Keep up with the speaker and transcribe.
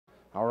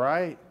All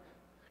right.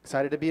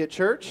 Excited to be at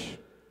church?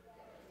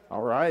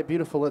 All right,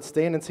 beautiful. Let's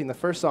stand and sing the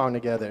first song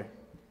together.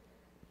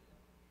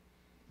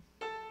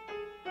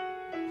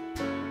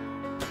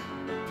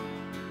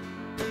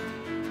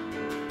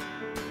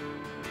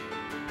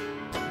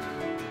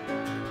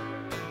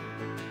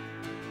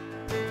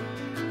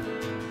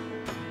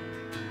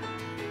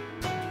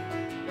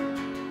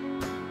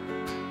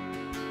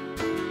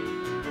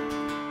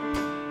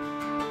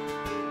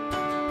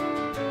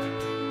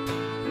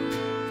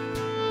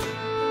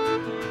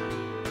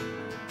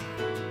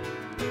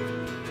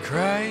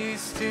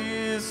 Christ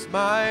is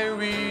my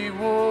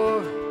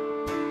reward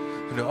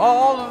and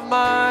all of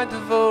my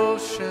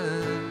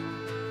devotion.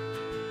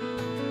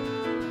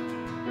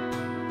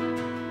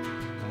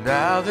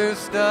 Now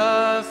there's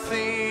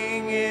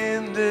nothing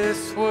in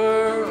this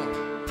world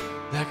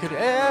that could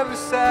ever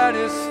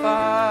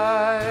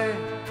satisfy.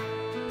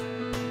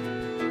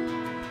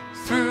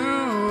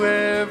 Through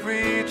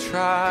every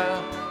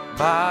trial,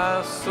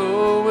 my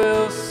soul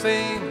will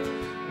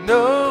sing,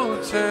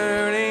 no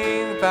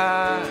turning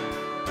back.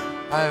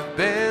 I've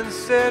been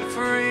set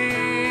free,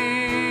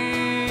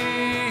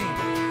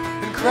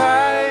 and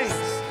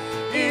Christ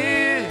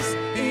is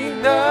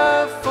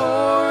enough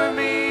for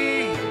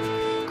me.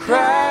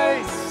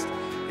 Christ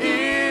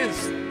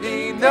is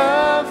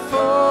enough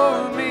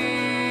for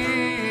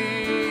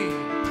me.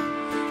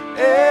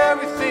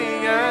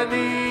 Everything I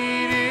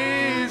need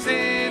is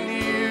in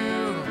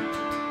you.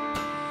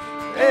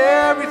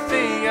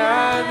 Everything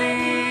I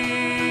need.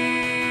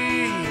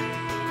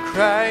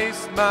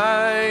 Christ,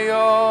 my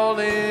all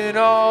in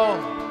all,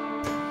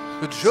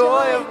 the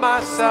joy of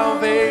my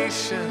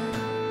salvation.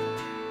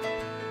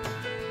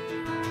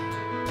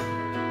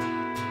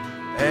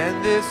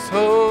 And this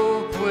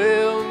hope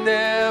will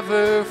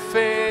never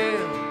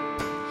fail.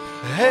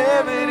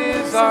 Heaven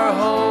is our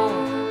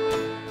home.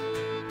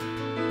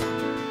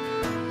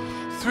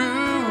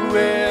 Through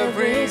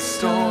every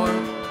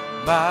storm,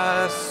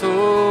 my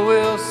soul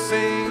will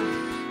sing,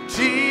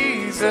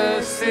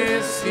 Jesus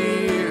is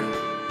here.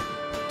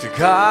 To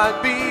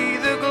God be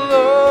the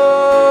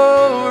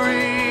glory,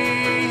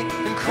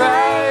 and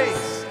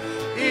Christ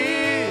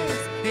is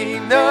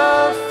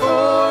enough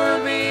for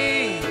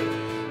me.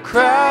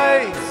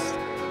 Christ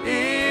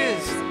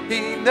is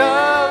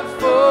enough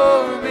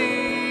for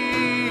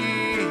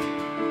me,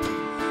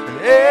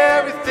 and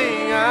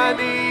everything I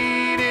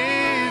need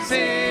is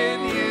in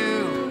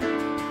you.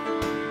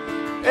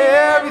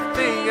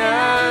 Everything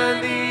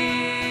I need.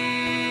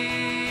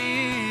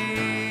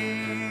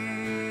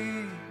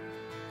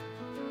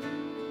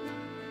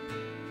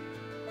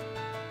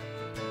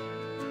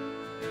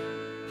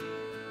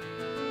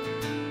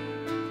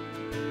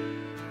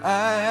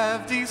 I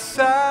have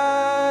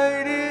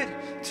decided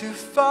to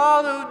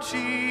follow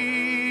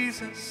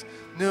Jesus,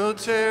 no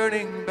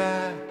turning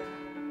back,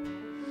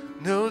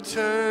 no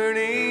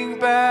turning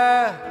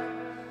back.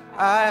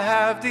 I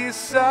have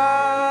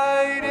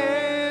decided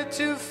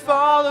to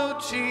follow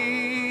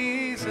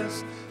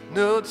Jesus,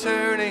 no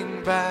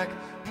turning back,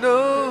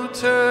 no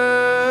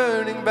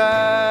turning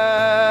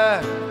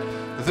back.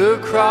 The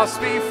cross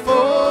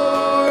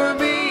before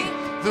me,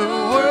 the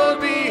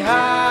world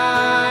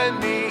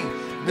behind me.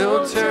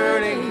 No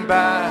turning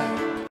back,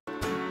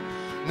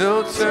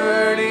 no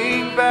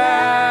turning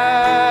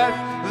back.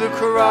 The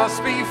cross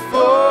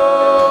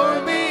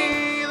before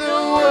me,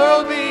 the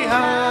world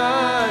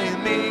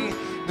behind me.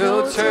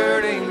 No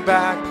turning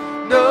back,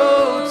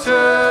 no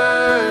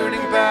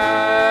turning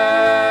back.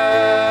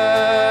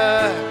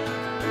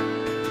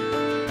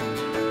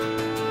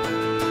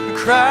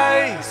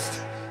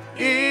 Christ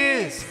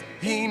is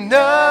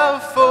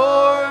enough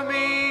for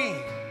me.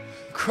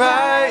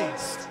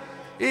 Christ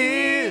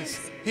is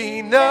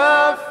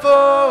enough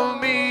for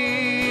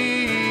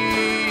me,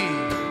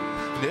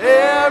 and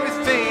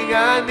everything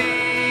I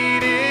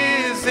need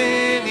is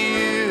in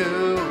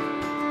you,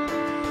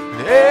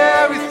 and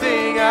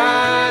everything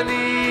I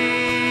need,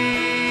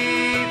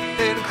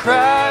 and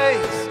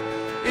Christ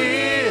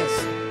is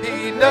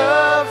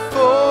enough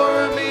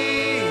for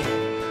me.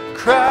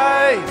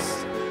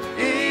 Christ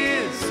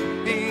is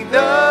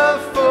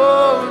enough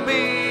for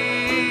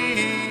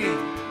me,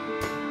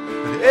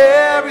 and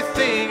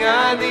everything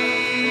I need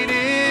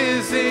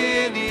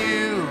in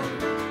you.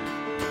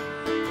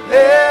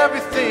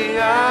 Everything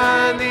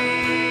I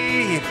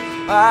need.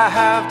 I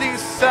have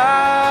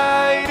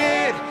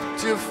decided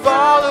to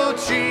follow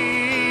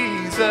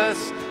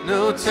Jesus,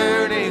 no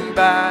turning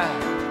back,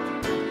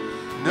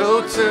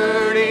 no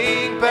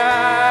turning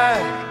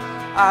back.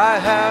 I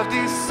have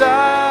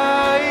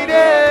decided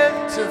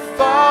to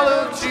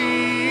follow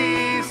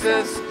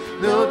Jesus,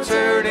 no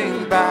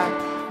turning back,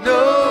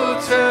 no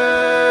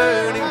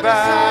turning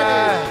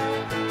back.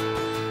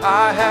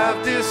 I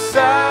have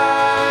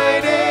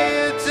decided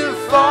to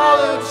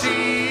follow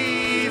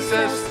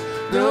Jesus,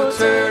 no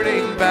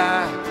turning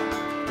back,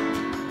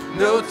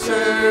 no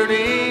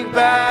turning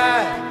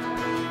back.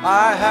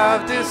 I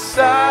have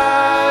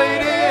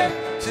decided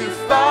to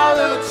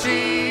follow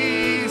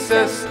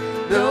Jesus,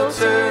 no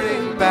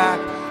turning back,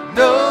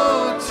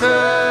 no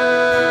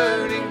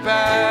turning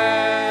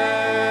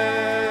back.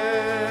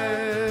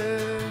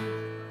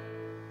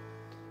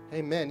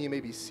 Amen. You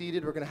may be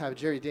seated. We're going to have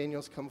Jerry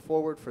Daniels come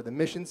forward for the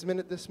Missions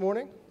Minute this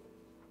morning.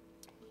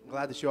 I'm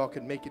glad that you all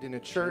could make it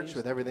into church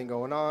with everything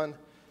going on.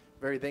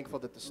 Very thankful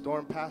that the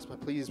storm passed, but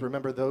please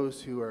remember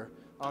those who are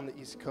on the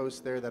East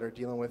Coast there that are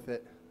dealing with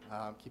it.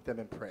 Keep them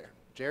in prayer.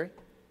 Jerry?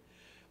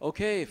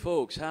 Okay,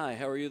 folks, hi.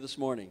 How are you this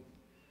morning?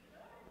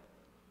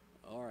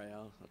 All right,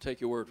 I'll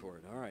take your word for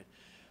it. All right.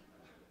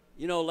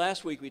 You know,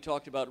 last week we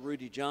talked about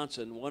Rudy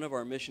Johnson, one of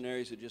our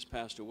missionaries who just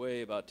passed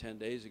away about 10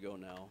 days ago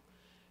now.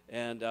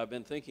 And I've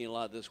been thinking a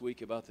lot this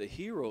week about the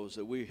heroes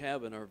that we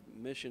have in our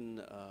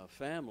mission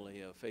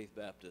family of Faith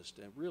Baptist.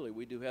 And really,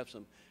 we do have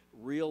some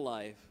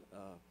real-life,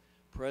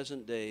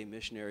 present-day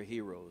missionary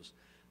heroes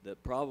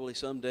that probably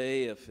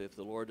someday, if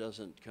the Lord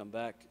doesn't come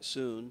back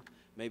soon,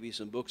 maybe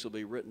some books will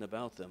be written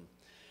about them.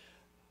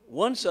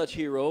 One such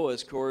hero,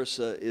 of course,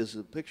 is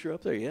the picture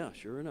up there. Yeah,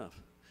 sure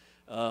enough.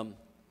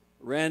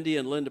 Randy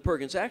and Linda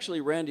Perkins.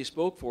 Actually, Randy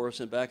spoke for us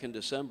back in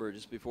December,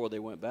 just before they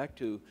went back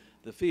to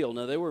the field.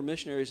 Now, they were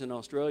missionaries in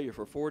Australia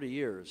for 40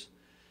 years,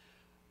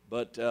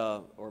 but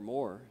or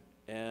more.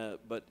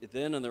 But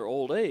then in their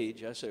old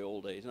age, I say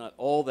old age, not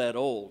all that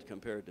old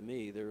compared to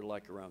me, they're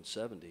like around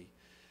 70,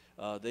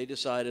 they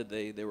decided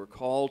they were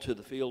called to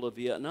the field of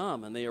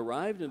Vietnam, and they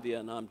arrived in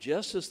Vietnam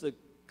just as the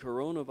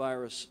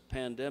coronavirus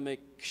pandemic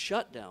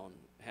shutdown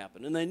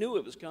happened, and they knew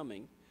it was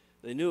coming.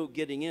 They knew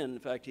getting in. In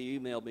fact, he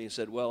emailed me and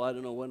said, well, I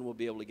don't know when we'll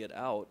be able to get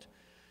out,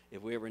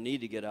 if we ever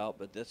need to get out,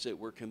 but that's it,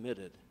 we're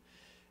committed.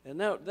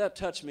 And that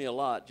touched me a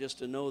lot, just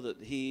to know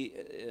that he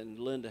and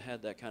Linda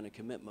had that kind of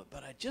commitment.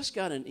 But I just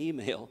got an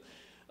email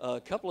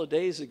a couple of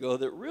days ago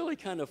that really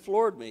kind of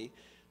floored me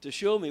to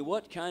show me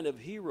what kind of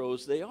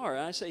heroes they are.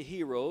 And I say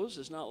heroes,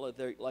 it's not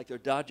like they're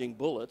dodging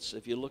bullets.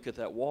 If you look at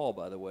that wall,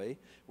 by the way,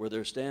 where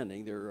they're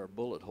standing, there are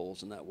bullet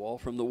holes in that wall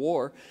from the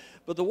war.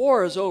 But the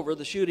war is over,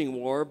 the shooting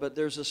war, but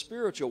there's a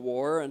spiritual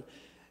war. And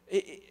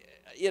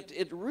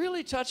it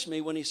really touched me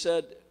when he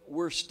said,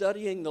 we're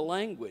studying the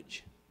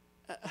language.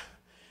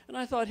 And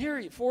I thought,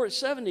 here,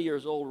 70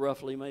 years old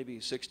roughly,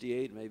 maybe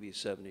 68, maybe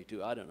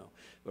 72, I don't know,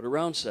 but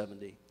around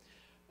 70.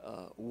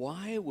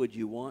 Why would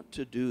you want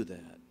to do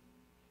that?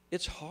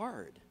 It's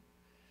hard.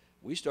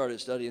 We started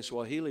studying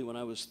Swahili when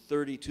I was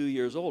 32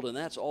 years old, and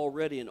that's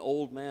already an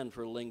old man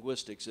for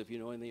linguistics, if you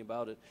know anything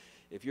about it.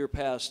 If you're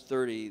past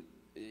 30,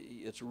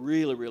 it's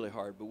really, really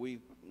hard, but we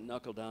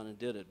knuckled down and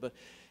did it.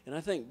 And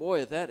I think,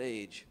 boy, at that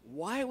age,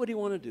 why would he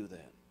want to do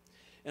that?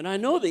 And I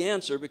know the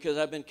answer because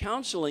I've been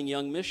counseling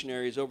young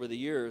missionaries over the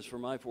years for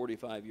my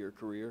 45-year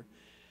career.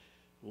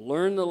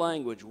 Learn the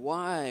language.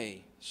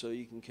 Why? So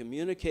you can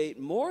communicate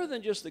more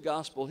than just the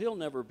gospel. He'll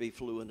never be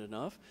fluent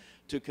enough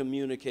to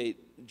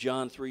communicate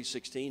John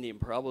 3:16. He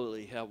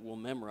probably will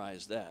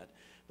memorize that.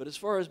 But as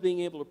far as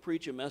being able to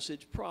preach a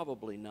message,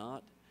 probably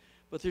not.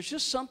 But there's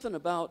just something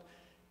about,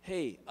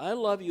 hey, I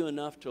love you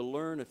enough to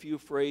learn a few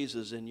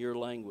phrases in your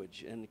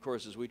language. And, of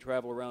course, as we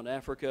travel around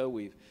Africa,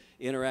 we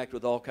interact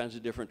with all kinds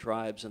of different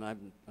tribes, and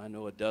I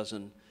know a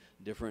dozen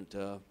different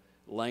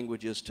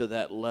languages to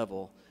that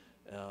level.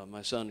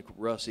 My son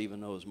Russ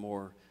even knows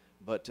more.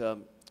 But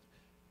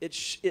it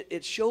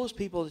shows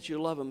people that you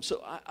love them.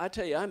 So I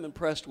tell you, I'm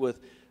impressed with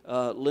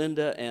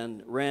Linda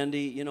and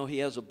Randy. You know, he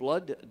has a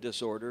blood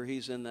disorder.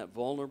 He's in that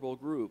vulnerable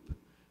group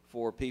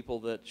for people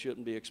that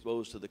shouldn't be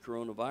exposed to the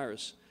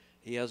coronavirus.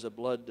 He has a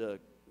blood,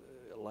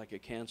 like a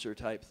cancer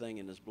type thing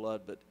in his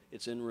blood, but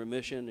it's in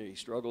remission, and he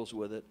struggles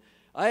with it.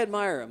 I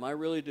admire him, I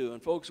really do.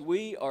 And folks,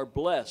 we are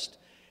blessed.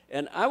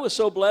 And I was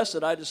so blessed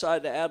that I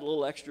decided to add a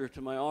little extra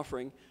to my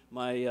offering,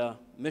 my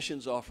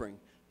missions offering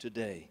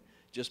today,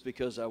 just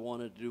because I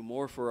wanted to do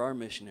more for our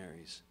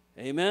missionaries.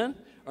 Amen?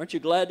 Aren't you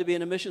glad to be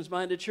in a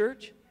missions-minded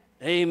church?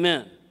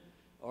 Amen.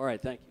 All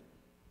right, thank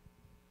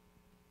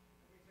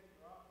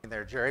you.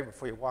 There, Jerry,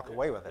 before you walk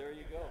away with it. There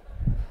you go.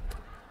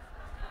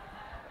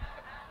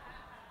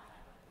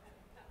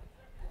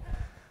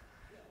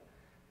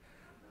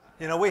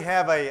 You know, we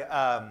have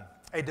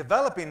a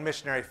developing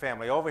missionary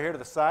family over here to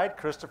the side,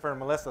 Christopher and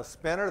Melissa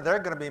Spinner. They're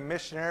going to be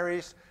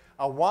missionaries,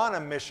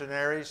 Awana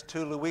missionaries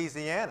to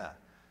Louisiana.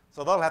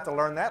 So they'll have to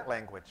learn that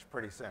language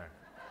pretty soon.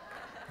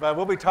 But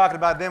we'll be talking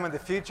about them in the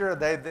future.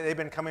 They've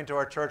been coming to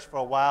our church for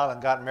a while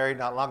and got married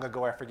not long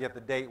ago. I forget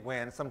the date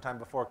when, sometime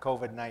before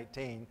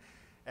COVID-19.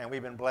 And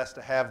we've been blessed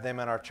to have them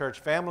in our church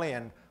family,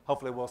 and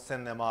hopefully we'll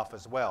send them off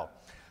as well.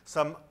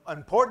 Some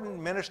important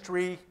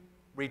ministry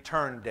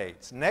return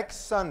dates.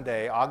 Next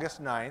Sunday,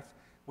 August 9th,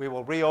 we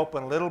will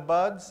reopen Little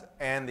Buds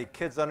and the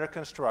Kids Under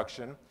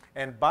Construction.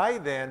 And by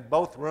then,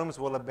 both rooms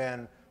will have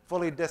been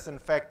fully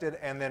disinfected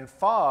and then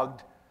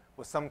fogged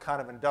with some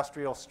kind of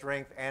industrial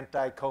strength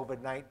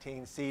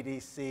anti-COVID-19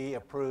 CDC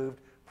approved,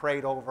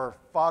 prayed over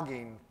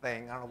fogging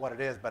thing. I don't know what it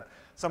is, but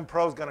some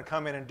pro's going to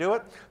come in and do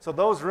it. So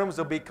those rooms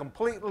will be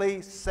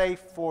completely safe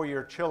for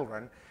your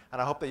children,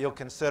 and I hope that you'll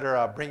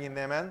consider bringing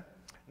them in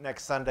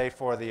next Sunday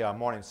for the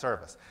morning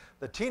service.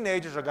 The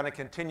teenagers are going to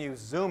continue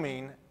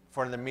Zooming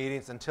for the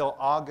meetings until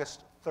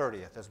August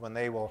 30th is when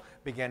they will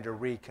begin to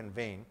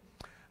reconvene.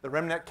 The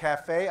Remnant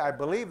Cafe, I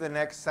believe the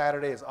next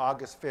Saturday is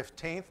August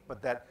 15th,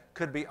 but that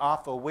could be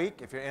off a week.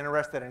 If you're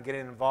interested in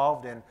getting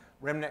involved in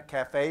Remnant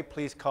Cafe,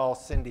 please call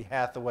Cindy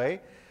Hathaway.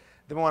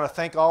 Then we want to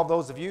thank all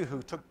those of you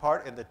who took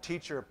part in the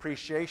teacher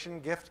appreciation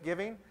gift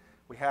giving.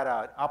 We had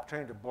an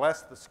opportunity to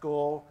bless the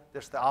school.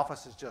 The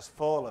office is just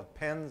full of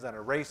pens and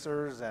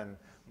erasers and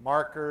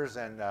markers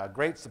and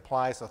great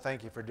supplies, so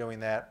thank you for doing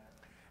that.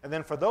 And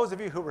then for those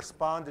of you who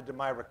responded to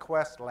my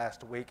request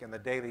last week in the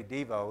daily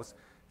devos,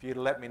 if you'd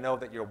let me know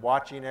that you're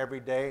watching every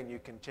day and you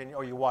continue,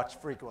 or you watch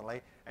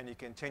frequently and you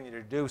continue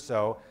to do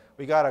so,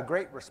 we got a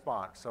great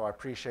response. So I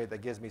appreciate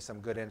that. Gives me some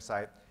good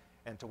insight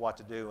into what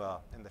to do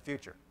in the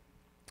future.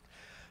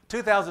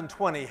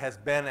 2020 has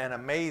been an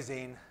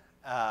amazing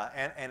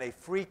and a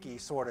freaky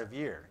sort of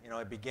year. You know,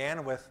 it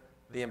began with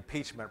the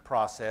impeachment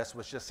process,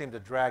 which just seemed to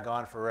drag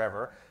on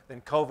forever. Then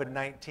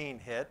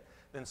COVID-19 hit.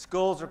 Then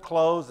schools are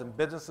closed and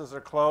businesses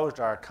are closed.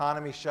 Our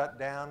economy shut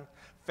down.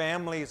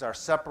 Families are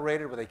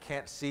separated where they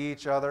can't see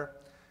each other.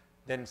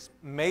 Then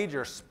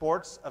major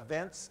sports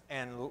events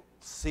and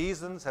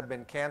seasons have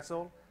been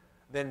canceled.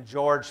 Then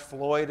George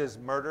Floyd is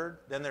murdered.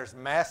 Then there's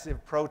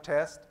massive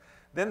protest.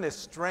 Then this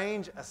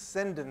strange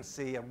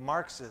ascendancy of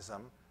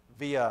Marxism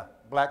via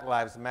Black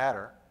Lives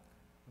Matter,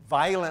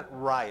 violent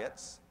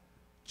riots,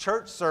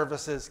 church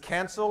services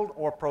canceled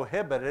or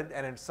prohibited,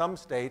 and in some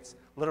states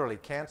literally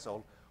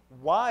canceled,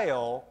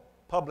 while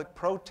public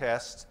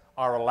protests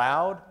are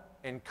allowed,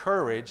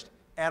 encouraged,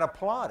 and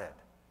applauded.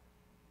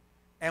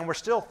 And we're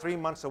still 3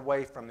 months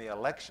away from the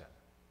election.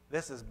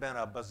 This has been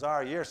a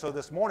bizarre year. So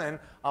this morning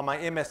on my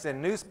MSN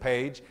News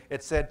page,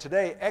 it said,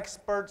 today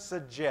experts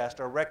suggest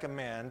or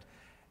recommend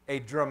a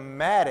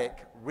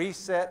dramatic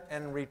reset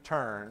and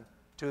return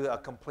to a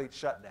complete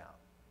shutdown.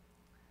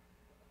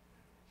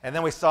 And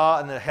then we saw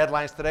in the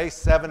headlines today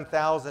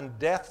 7,000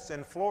 deaths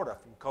in Florida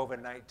from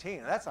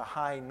COVID-19. That's a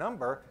high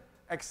number,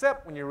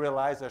 except when you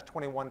realize there's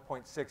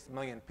 21.6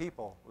 million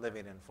people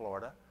living in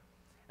Florida.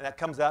 And that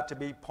comes out to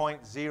be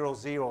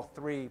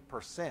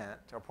 0.003%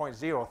 or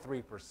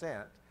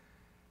 0.03%.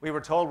 We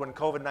were told when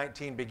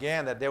COVID-19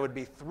 began that there would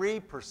be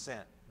 3%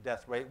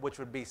 death rate, which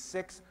would be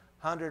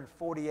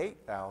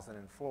 648,000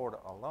 in Florida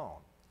alone.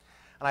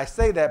 And I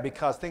say that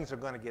because things are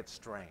going to get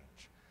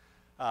strange.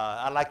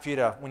 I'd like for you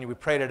to, when we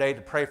pray today,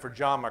 to pray for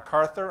John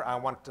MacArthur. I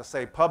want to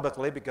say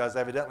publicly, because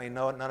evidently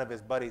none of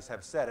his buddies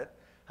have said it,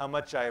 how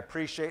much I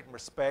appreciate and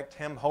respect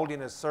him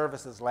holding his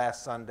services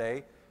last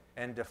Sunday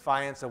in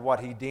defiance of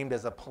what he deemed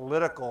as a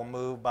political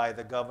move by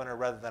the governor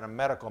rather than a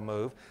medical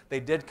move.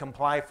 They did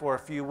comply for a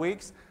few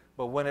weeks,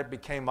 but when it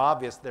became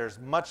obvious there's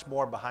much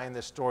more behind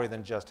this story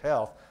than just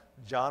health,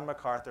 John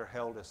MacArthur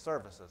held his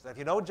services. If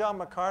you know John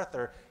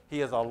MacArthur,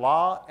 he is a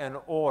law and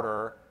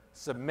order,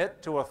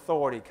 submit to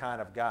authority kind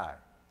of guy.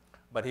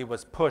 But he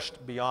was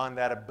pushed beyond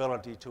that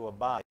ability to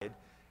abide. And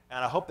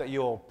I hope that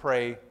you'll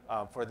pray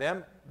for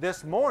them.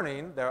 This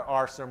morning, there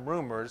are some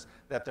rumors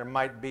that there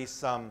might be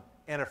some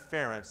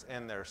interference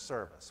in their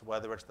service,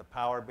 whether it's the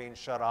power being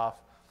shut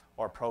off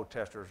or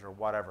protesters or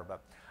whatever.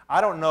 But I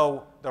don't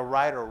know the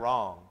right or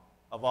wrong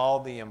of all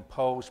the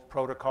imposed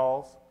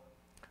protocols,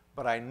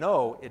 but I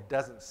know it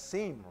doesn't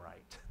seem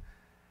right.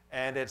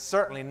 And it's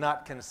certainly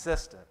not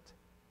consistent.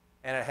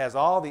 And it has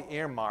all the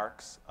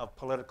earmarks of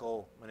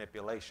political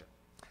manipulation.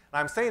 And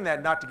I'm saying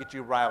that not to get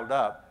you riled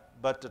up,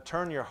 but to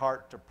turn your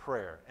heart to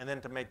prayer. And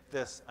then to make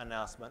this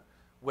announcement,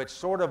 which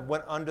sort of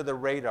went under the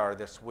radar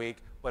this week,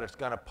 but it's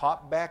going to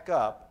pop back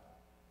up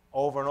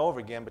over and over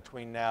again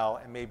between now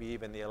and maybe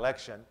even the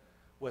election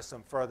with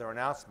some further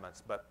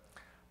announcements. But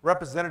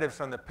representatives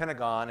from the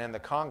Pentagon and the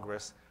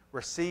Congress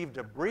received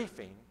a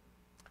briefing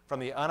from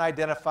the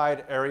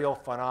Unidentified Aerial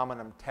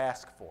Phenomenon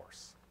Task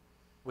Force,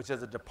 which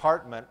is a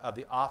department of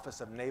the Office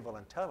of Naval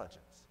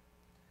Intelligence.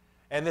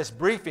 And this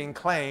briefing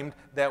claimed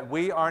that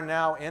we are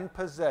now in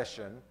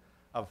possession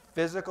of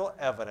physical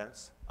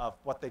evidence of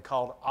what they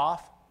called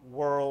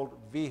off-world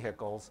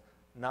vehicles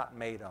not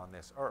made on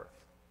this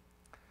earth.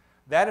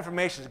 That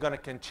information is going to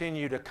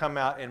continue to come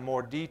out in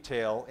more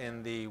detail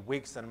in the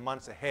weeks and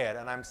months ahead.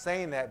 And I'm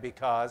saying that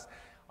because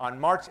on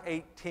March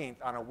 18th,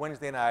 on a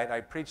Wednesday night,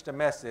 I preached a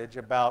message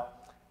about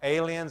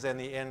aliens and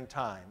the end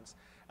times.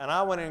 And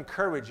I want to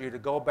encourage you to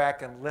go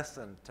back and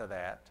listen to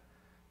that,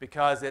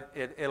 because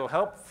it'll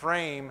help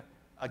frame,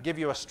 give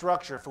you a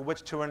structure for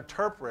which to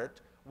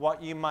interpret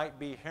what you might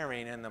be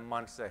hearing in the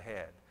months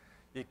ahead.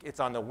 It's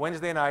on the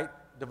Wednesday night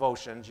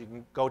devotions. You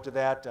can go to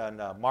that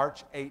on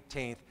March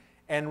 18th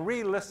and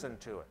re-listen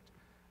to it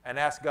and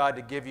ask God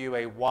to give you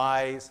a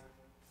wise,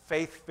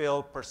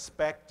 faith-filled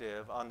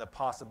perspective on the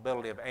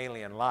possibility of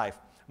alien life.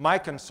 My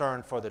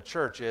concern for the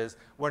church is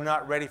we're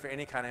not ready for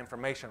any kind of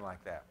information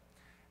like that.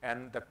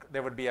 And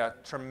there would be a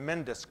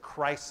tremendous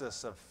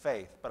crisis of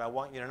faith. But I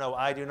want you to know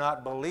I do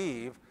not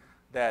believe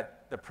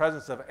that the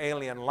presence of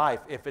alien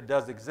life, if it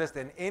does exist,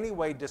 in any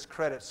way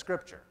discredits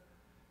Scripture,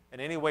 in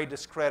any way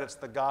discredits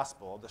the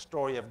gospel, the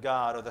story of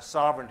God, or the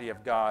sovereignty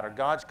of God, or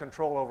God's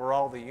control over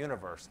all the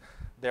universe.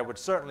 There would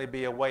certainly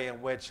be a way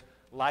in which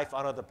life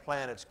on other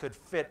planets could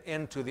fit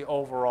into the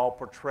overall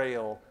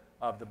portrayal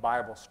of the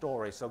Bible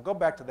story. So go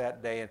back to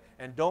that day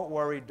and don't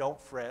worry, don't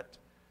fret.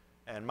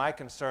 And my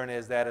concern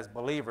is that as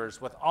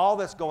believers, with all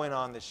that's going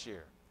on this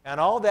year, and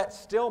all that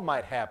still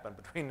might happen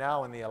between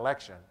now and the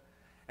election,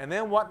 and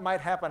then what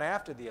might happen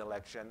after the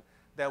election,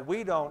 that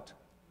we don't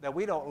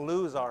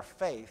lose our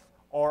faith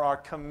or our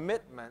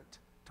commitment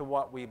to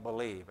what we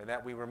believe, and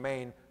that we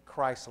remain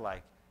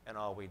Christ-like in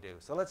all we do.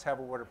 So let's have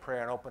a word of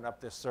prayer and open up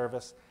this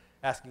service,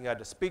 asking God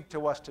to speak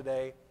to us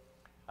today,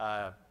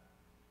 to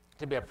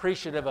be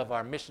appreciative of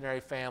our missionary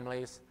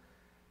families,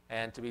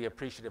 and to be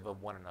appreciative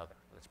of one another.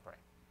 Let's pray.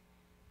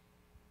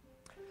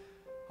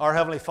 Our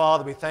Heavenly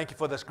Father, we thank you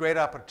for this great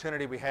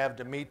opportunity we have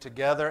to meet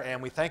together,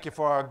 and we thank you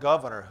for our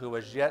governor who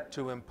has yet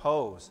to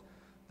impose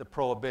the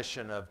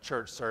prohibition of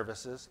church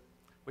services.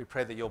 We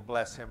pray that you'll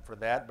bless him for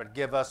that, but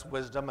give us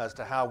wisdom as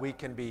to how we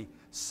can be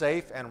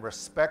safe and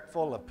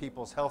respectful of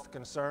people's health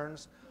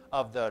concerns,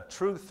 of the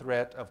true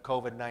threat of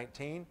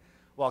COVID-19,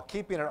 while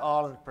keeping it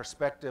all in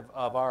perspective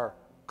of our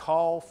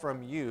call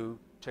from you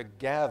to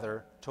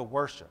gather to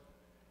worship.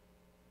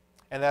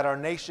 And that our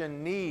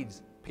nation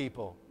needs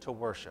people to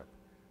worship,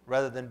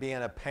 rather than be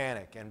in a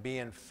panic and be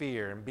in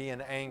fear and be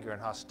in anger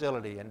and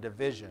hostility and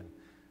division.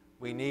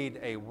 We need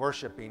a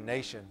worshiping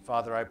nation.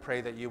 Father, I pray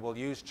that you will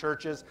use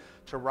churches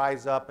to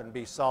rise up and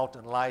be salt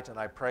and light, and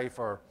I pray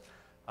for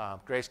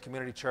Grace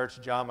Community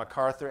Church, John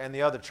MacArthur, and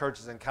the other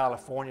churches in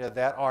California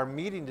that are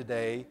meeting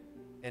today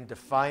in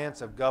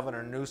defiance of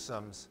Governor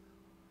Newsom's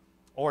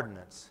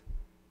ordinance,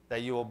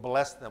 that you will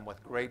bless them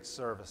with great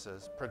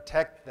services,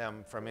 protect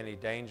them from any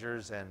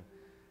dangers,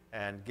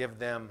 and give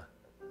them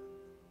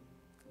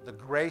the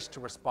grace to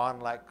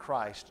respond like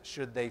Christ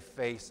should they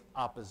face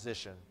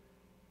opposition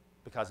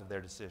because of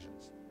their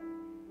decisions.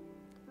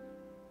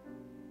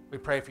 We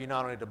pray for you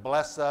not only to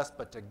bless us,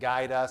 but to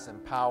guide us,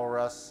 empower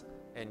us,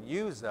 and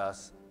use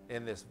us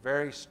in this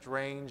very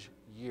strange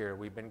year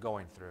we've been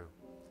going through.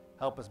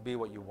 Help us be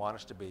what you want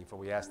us to be, for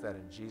we ask that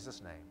in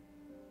Jesus' name.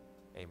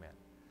 Amen.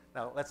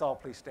 Now, let's all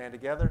please stand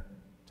together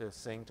to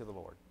sing to the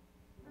Lord.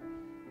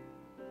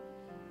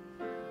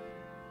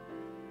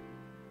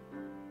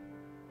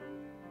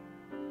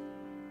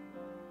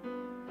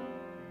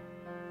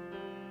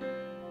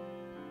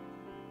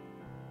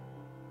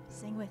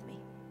 Sing with me.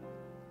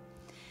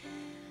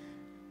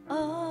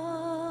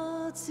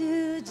 All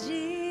to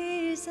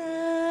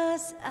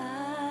Jesus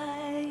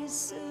I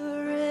surrender,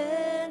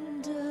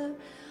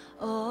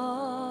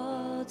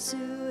 all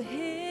to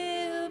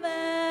him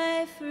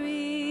I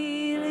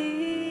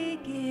freely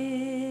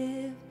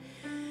give.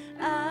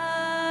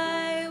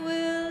 I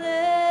will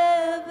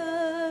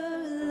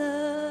ever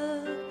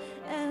love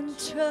and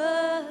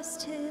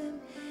trust him,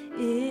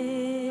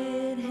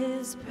 in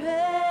his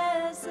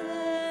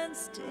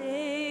presence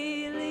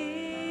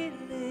daily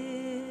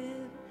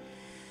live.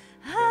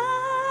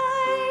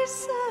 I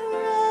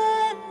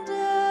surrender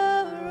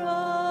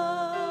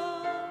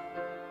all.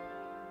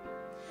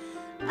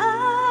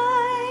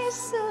 I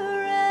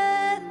surrender.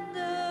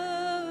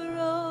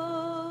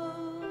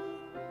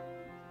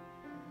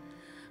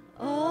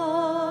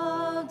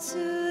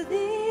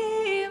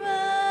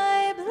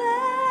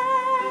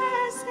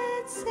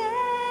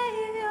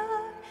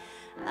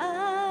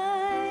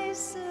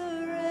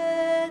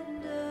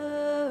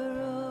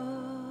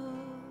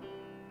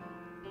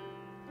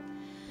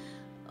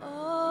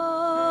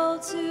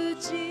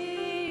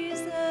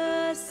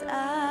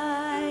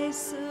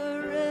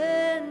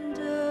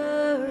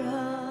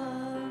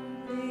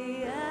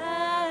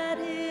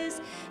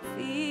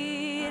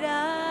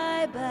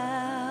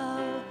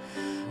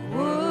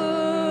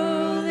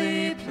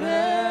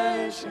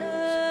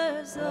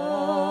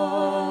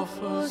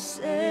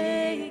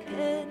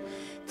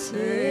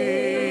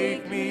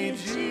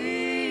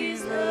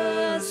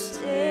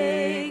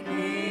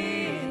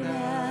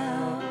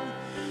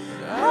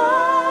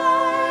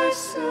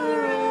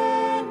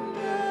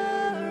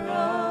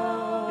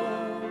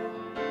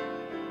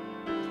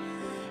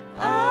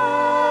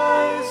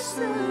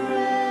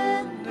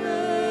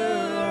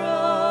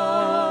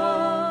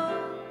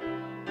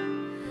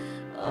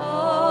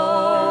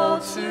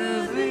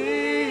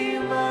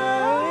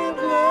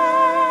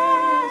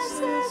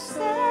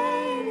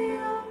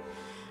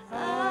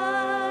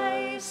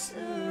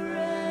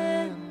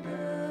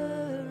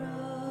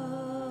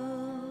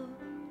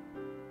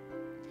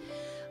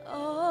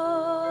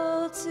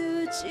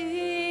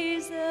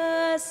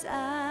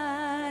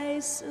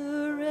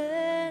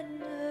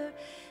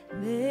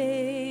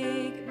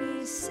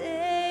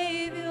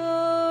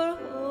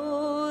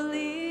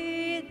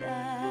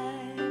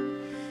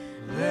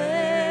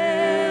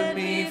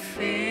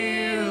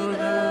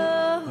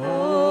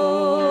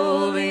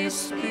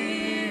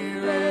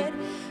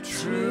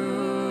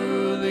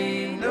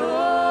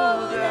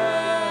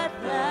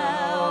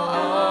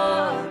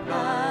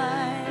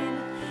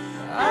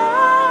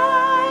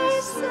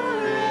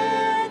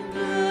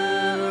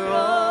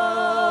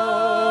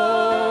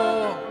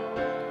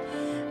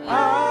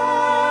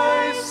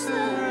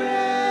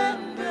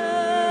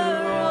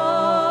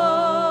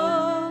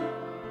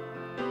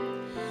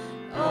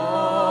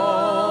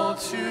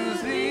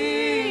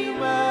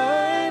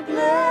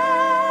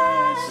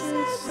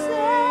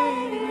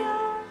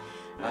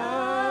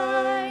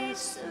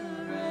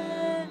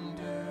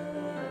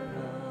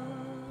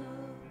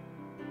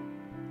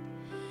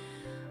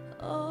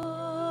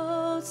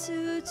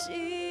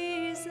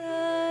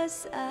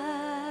 Jesus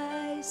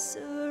I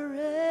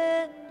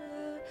surrender.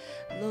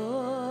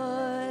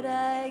 Lord,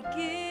 I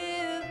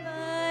give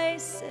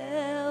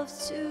myself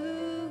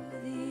to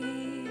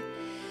Thee.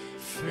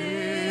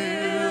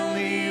 Fill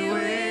me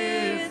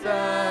with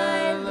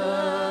thy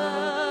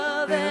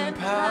love and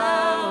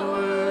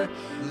power.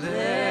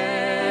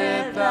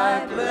 Let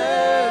thy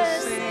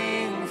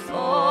blessing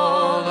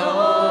fall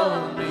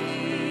on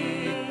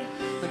me.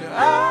 And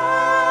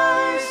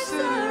I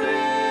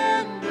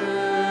surrender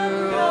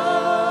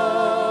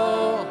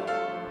all.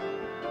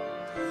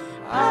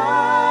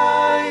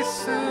 I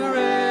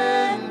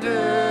surrender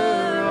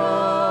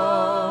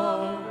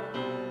all.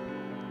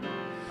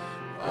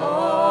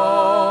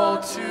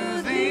 All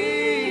to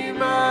Thee,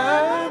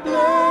 my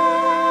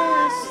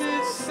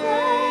blessed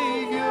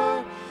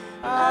Savior,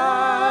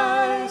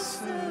 I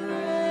surrender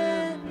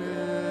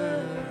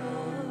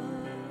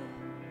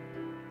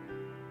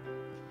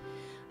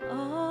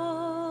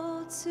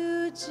All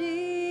to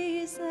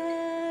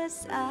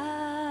Jesus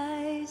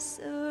I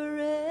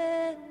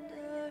surrender.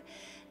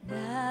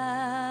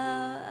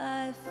 Now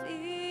I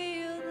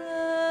feel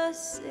the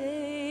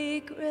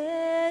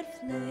sacred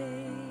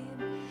flame.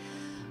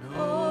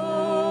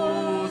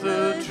 Oh,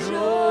 the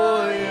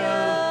joy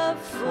of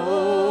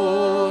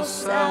full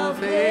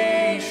salvation.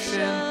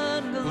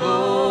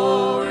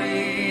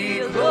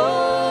 Glory,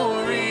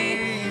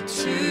 glory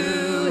to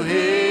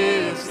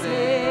His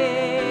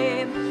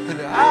name.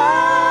 And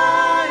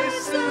I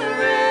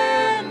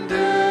surrender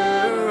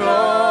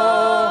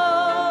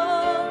all.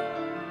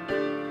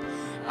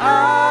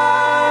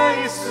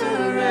 I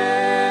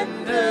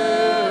surrender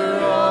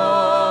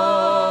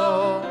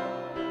all.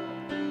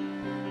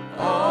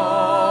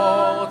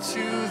 All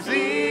to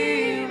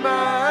Thee,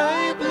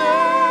 my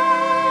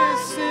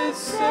blessed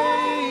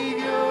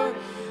Savior,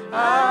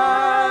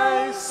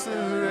 I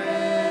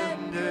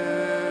surrender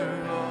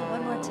all.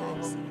 One more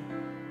time.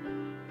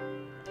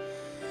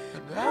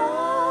 And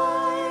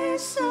I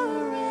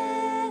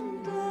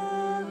Surrender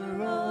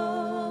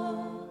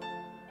all.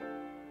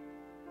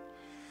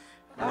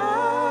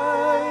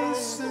 I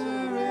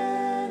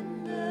surrender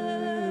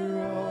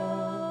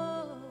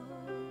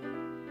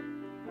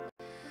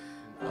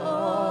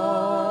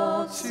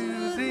all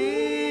to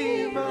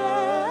Thee,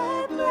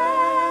 my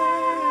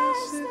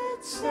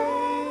blessed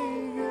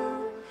Savior,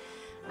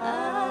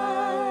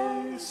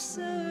 I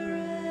surrender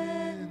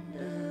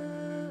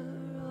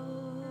all.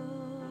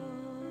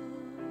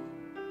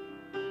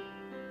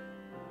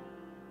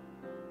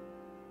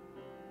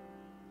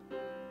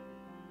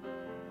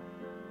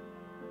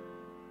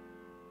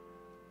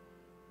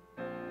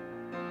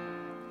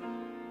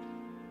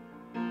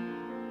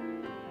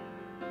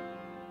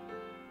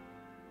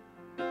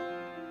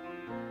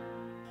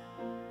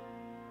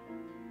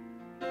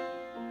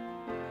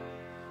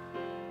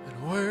 And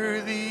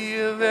worthy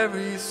of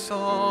every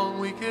song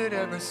we could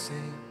ever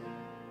sing,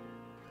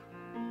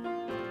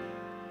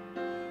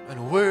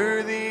 and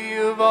worthy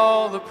of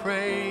all the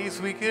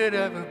praise we could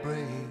ever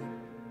bring,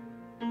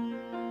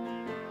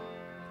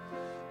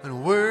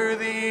 and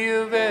worthy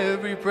of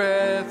every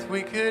breath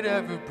we could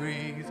ever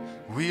breathe,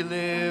 we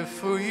live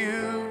for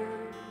You.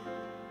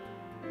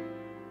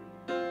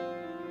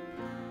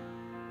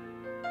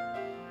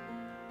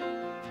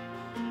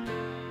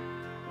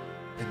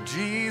 And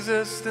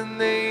Jesus, the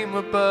name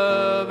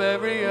above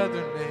every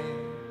other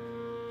name.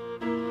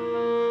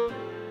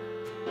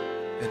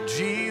 And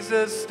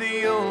Jesus,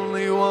 the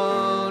only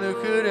one who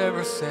could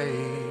ever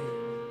save.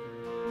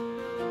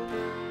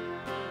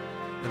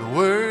 And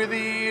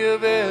worthy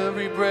of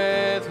every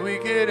breath we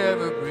could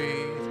ever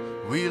breathe,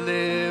 we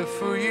live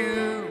for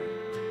You.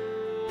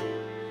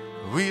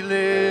 We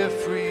live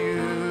for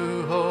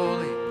You,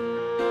 holy.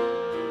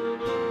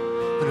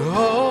 And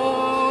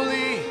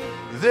holy,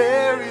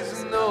 there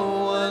is no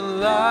one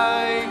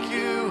like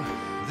You.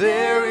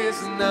 There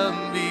is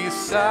none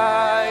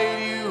beside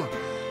You.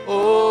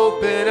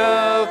 Open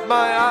up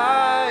my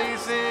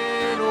eyes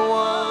in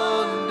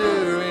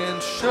wonder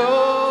and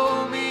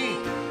show me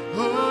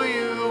who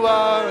You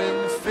are,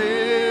 and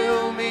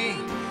fill me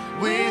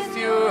with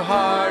Your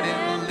heart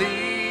and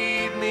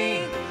lead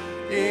me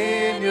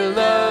in Your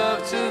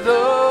love to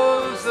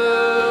those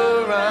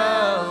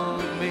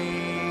around me.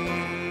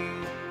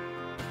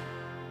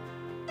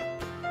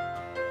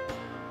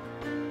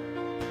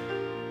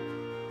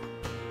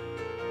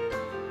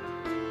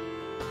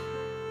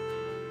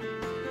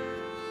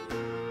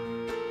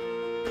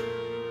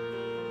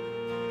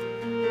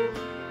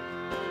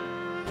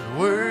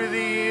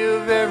 Worthy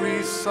of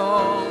every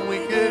song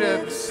we could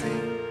ever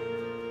sing,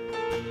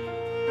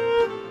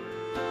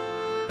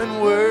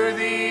 and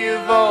worthy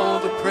of all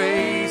the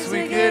praise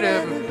we could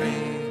ever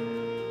bring,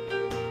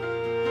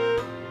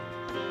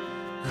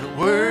 and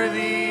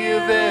worthy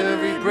of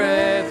every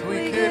breath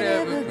we could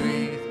ever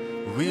breathe,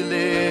 we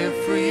live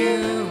for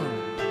You.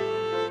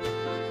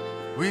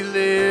 We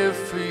live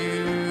for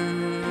You.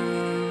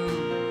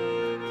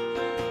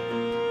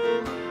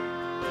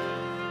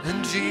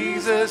 And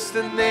Jesus,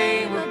 the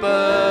name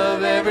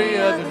above every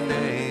other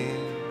name.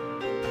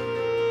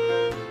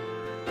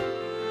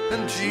 And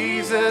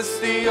Jesus,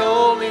 the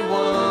only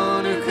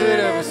one who could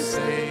ever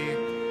save.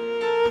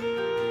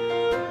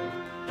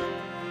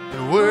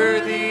 And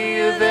worthy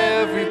of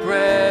every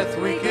breath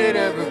we could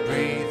ever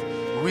breathe,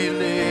 we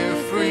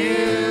live for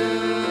you.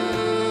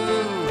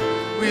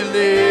 We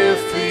live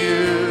for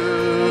you.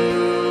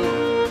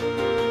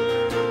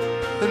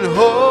 And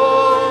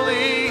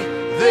holy,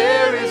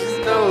 there is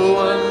no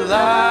one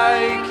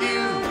like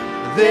you.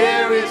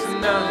 There is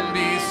none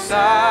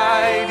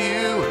beside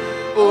you.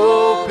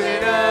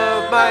 Open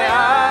up my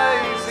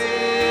eyes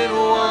in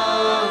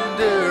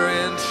wonder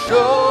and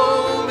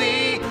show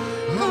me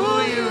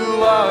who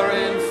you are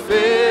and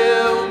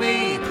fill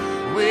me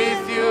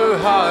with your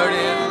heart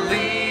and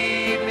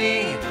lead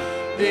me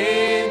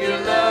in your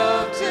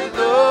love to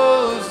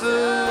those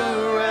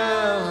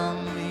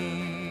around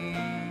me.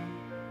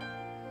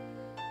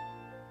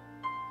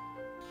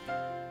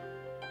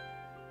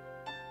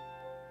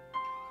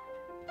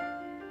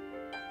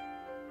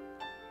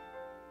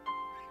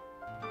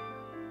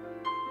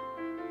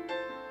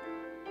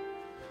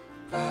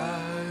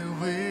 I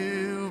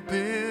will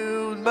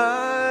build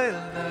my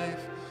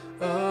life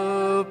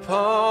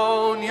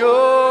upon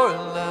your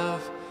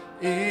love.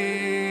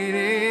 It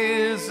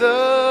is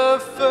a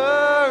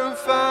firm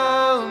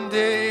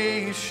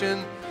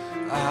foundation.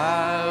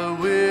 I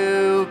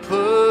will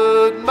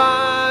put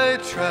my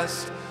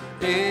trust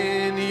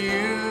in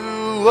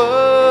you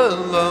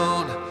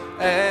alone,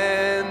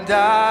 and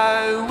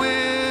I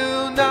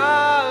will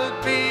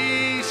not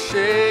be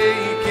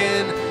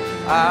shaken.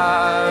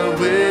 I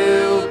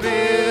will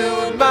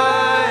build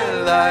my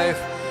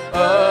life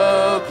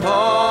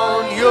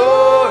upon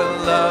your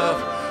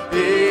love.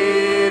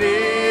 It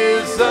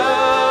is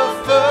a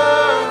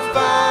firm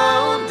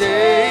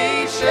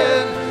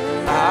foundation.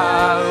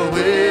 I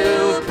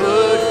will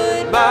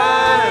put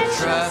my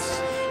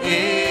trust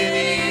in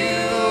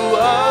you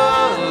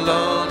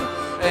alone,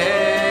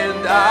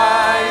 and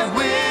I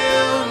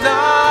will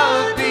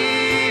not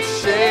be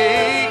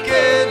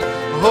shaken.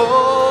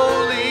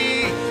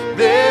 Holy,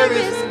 there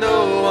is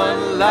no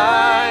one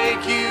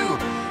like you.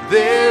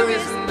 There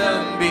is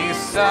none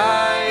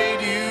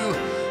beside you.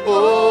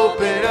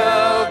 Open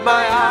up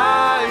my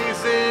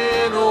eyes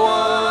in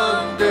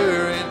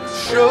wonder and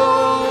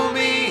show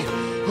me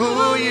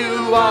who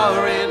you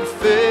are and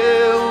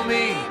fill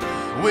me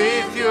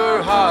with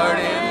your heart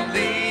and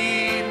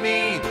lead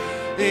me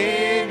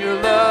in your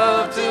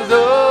love to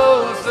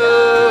those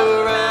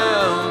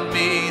around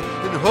me.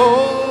 And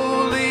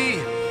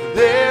holy,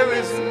 there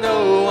is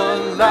no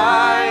one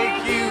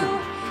like you.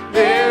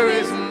 There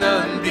is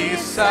none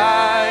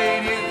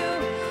beside you.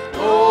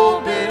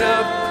 Open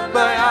up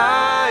my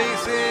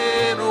eyes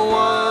in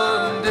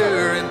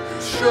wonder and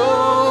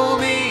show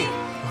me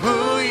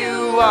who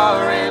you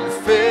are and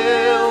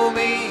fill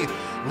me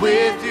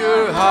with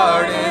your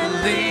heart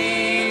and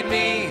lead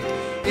me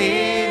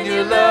in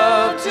your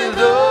love to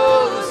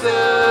those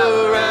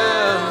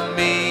around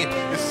me.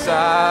 Yes,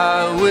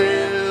 I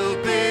will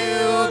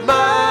build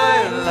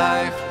my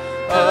life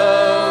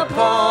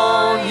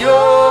upon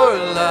your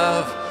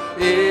love.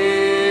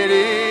 It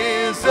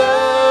is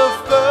a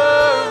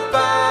firm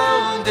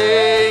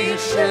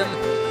foundation.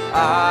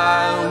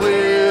 I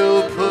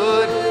will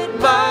put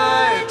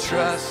my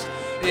trust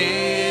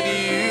in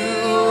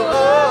you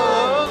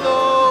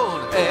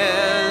alone,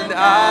 and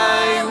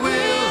I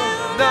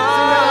will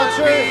not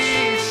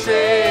be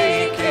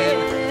shaken.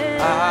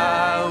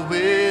 I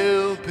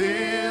will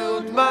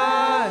build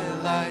my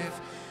life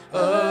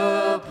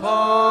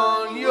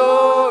upon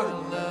your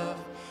love.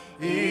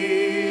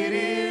 It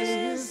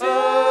is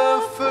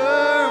a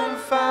firm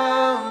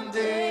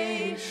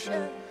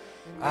foundation.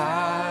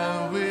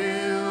 I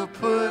will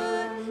put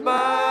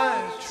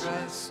my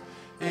trust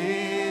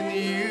in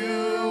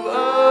you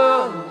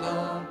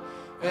alone,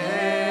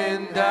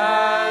 and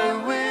I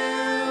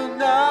will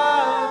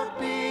not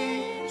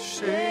be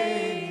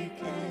shaken.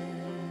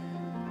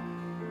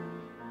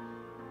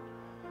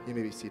 You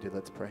may be seated.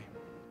 Let's pray.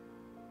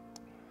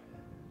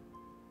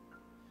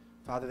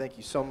 Father, thank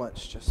you so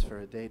much just for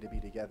a day to be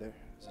together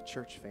as a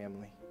church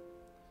family,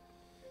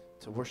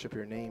 to worship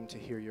your name, to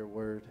hear your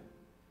word.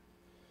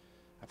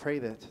 I pray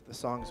that the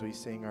songs we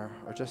sing are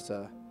just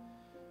a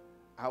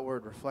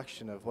outward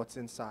reflection of what's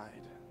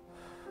inside,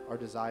 our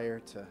desire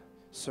to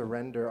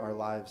surrender our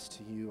lives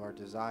to you, our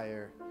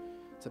desire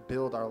to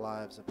build our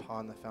lives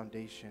upon the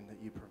foundation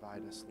that you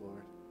provide us,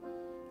 Lord.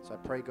 So I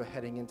pray, go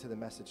heading into the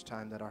message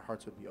time, that our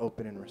hearts would be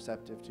open and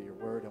receptive to your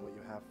word and what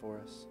you have for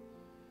us,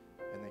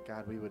 and that,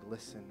 God, we would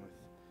listen with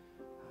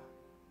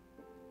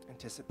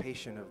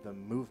anticipation of the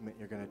movement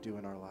you're going to do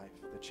in our life,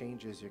 the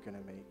changes you're going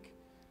to make,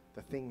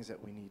 the things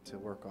that we need to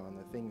work on,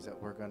 the things that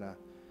we're going to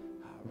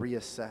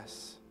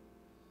reassess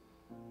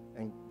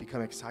and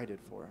become excited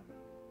for.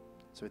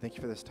 So we thank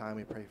you for this time.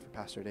 We pray for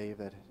Pastor Dave,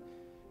 that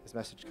his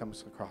message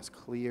comes across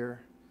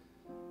clear,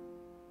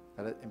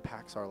 that it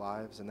impacts our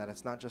lives, and that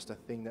it's not just a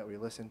thing that we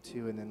listen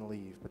to and then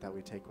leave, but that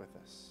we take with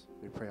us.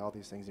 We pray all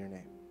these things in your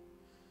name.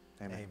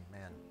 Amen.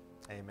 Amen.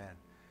 Amen.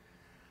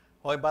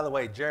 Well, by the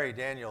way, Jerry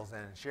Daniels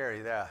and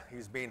Sherry,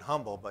 he's being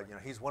humble, but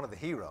he's one of the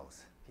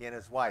heroes. He and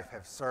his wife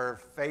have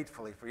served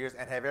faithfully for years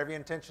and have every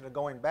intention of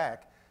going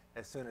back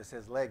as soon as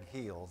his leg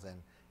heals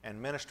and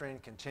ministering,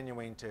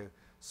 continuing to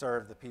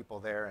serve the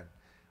people there. And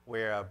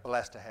we're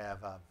blessed to have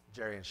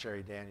Jerry and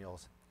Sherry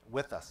Daniels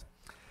with us.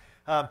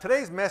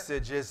 Today's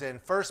message is in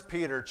 1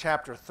 Peter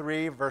chapter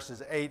 3,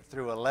 verses 8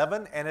 through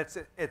 11, and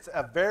it's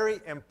a very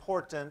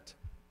important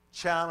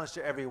challenge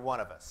to every one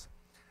of us.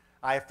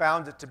 I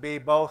found it to be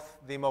both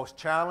the most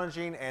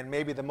challenging and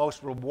maybe the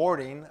most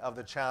rewarding of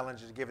the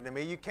challenges given to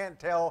me. You can't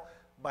tell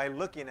by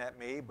looking at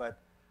me, but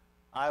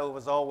I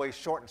was always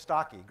short and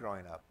stocky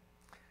growing up.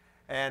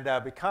 And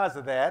because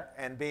of that,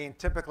 and being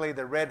typically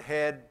the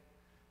redhead,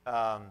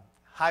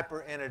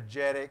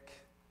 hyper-energetic,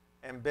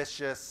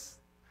 ambitious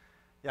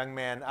young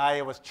man,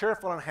 I was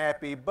cheerful and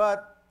happy,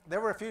 but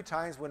there were a few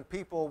times when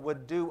people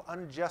would do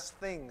unjust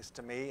things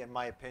to me, in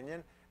my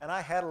opinion, and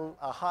I had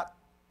a hot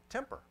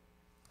temper.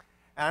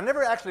 And I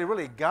never actually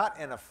really got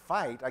in a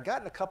fight. I got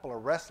in a couple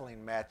of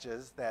wrestling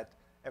matches that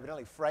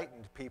evidently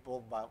frightened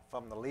people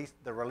from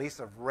the release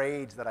of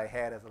rage that I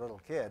had as a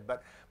little kid.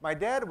 But my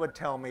dad would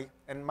tell me,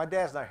 and my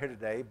dad's not here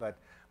today, but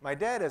my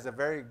dad is a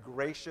very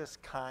gracious,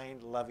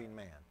 kind, loving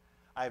man.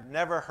 I've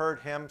never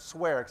heard him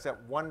swear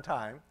except one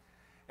time,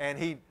 and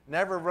he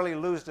never really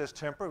lost his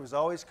temper. He was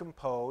always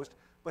composed.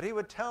 But he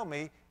would tell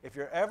me, if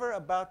you're ever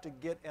about to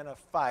get in a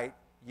fight,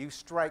 you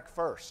strike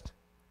first.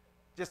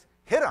 Just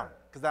hit him,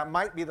 because that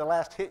might be the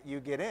last hit you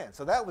get in.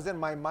 So that was in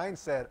my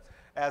mindset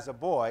as a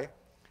boy.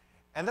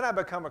 And then I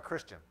become a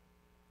Christian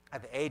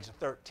at the age of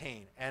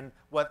 13. And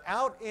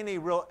without any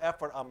real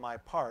effort on my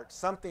part,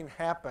 something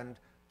happened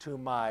to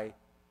my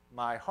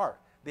heart.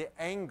 The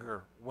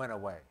anger went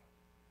away.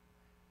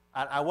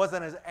 I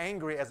wasn't as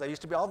angry as I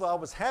used to be. Although I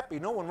was happy,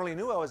 no one really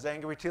knew I was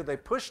angry until they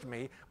pushed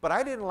me. But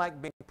I didn't like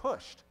being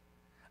pushed.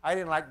 I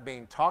didn't like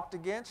being talked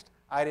against.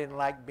 I didn't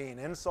like being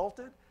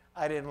insulted.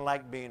 I didn't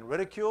like being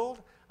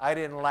ridiculed. I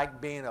didn't like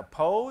being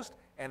opposed.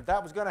 And if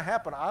that was going to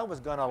happen, I was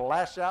going to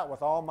lash out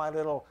with all my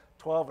little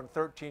 12 and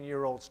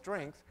 13-year-old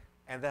strength.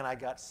 And then I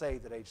got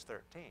saved at age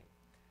 13.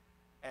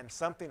 And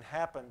something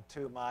happened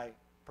to my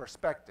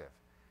perspective.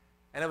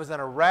 And it was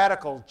a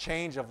radical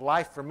change of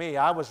life for me.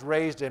 I was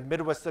raised in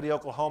Midwest City,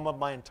 Oklahoma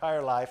my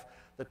entire life.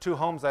 The two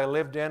homes I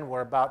lived in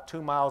were about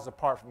 2 miles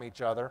apart from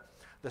each other.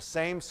 The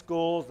same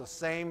schools, the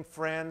same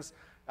friends.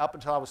 Up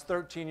until I was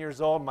 13 years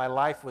old, my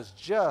life was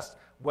just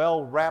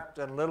well-wrapped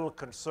in little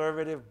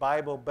conservative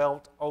Bible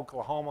Belt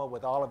Oklahoma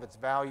with all of its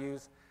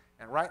values.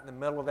 And right in the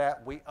middle of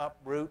that, we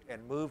uproot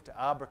and moved to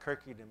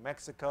Albuquerque, New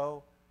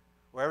Mexico,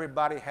 where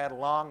everybody had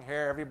long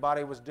hair,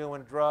 everybody was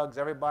doing drugs,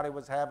 everybody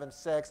was having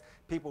sex,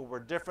 people were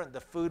different, the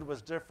food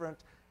was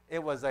different.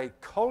 It was a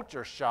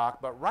culture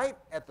shock, but right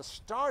at the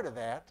start of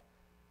that,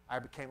 I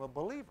became a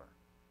believer.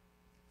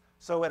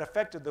 So it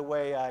affected the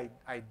way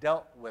I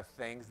dealt with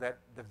things that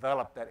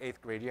developed that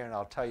 8th grade year, and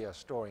I'll tell you a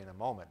story in a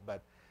moment.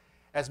 But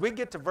as we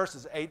get to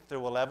verses 8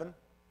 through 11,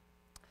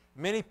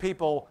 many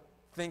people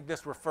think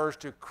this refers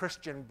to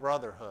Christian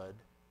brotherhood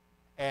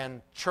and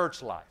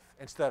church life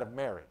instead of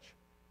marriage,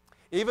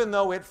 even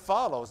though it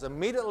follows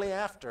immediately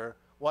after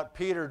what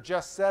Peter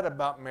just said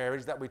about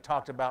marriage that we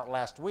talked about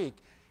last week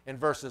in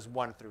verses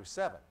 1 through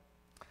 7.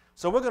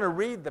 So we're going to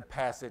read the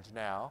passage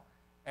now,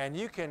 and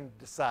you can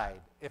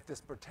decide if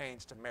this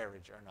pertains to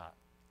marriage or not.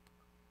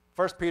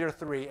 1 Peter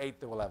 3, 8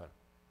 through 11.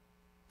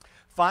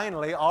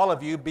 Finally, all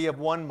of you be of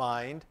one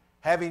mind,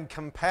 having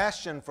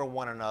compassion for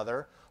one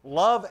another,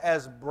 love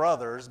as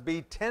brothers,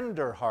 be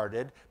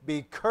tender-hearted,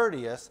 be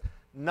courteous,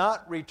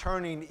 not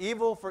returning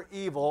evil for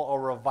evil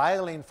or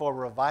reviling for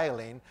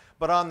reviling,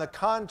 but on the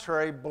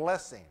contrary,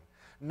 blessing,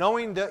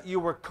 knowing that you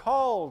were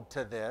called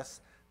to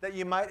this, that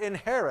you might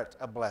inherit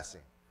a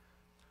blessing.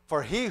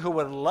 For he who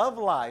would love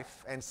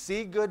life and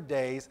see good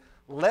days,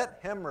 let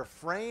him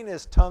refrain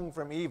his tongue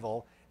from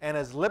evil and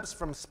his lips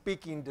from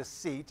speaking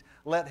deceit.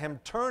 Let him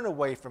turn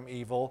away from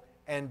evil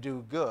and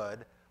do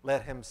good.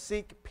 Let him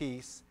seek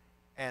peace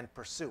and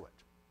pursue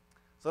it.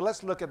 So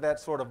let's look at that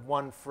sort of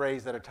one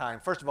phrase at a time.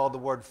 First of all, the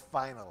word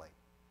finally.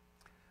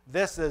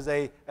 This is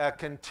a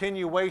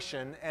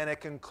continuation and a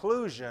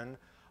conclusion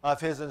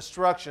of his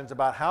instructions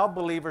about how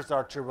believers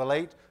are to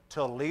relate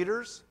to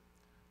leaders,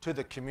 to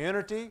the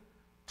community,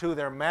 to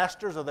their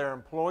masters or their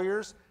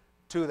employers,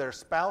 to their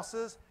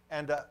spouses,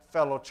 and to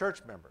fellow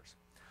church members.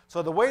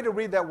 So the way to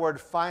read that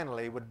word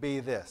finally would be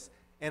this.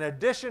 In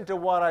addition to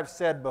what I've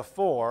said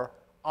before,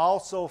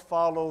 also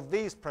follow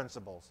these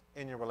principles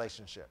in your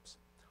relationships.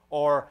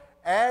 Or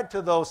add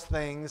to those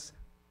things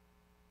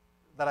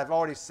that I've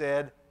already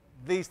said,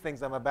 these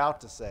things I'm about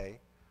to say.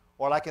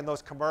 Or like in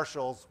those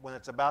commercials when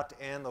it's about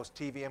to end, those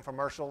TV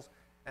infomercials,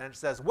 and it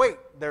says, wait,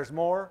 there's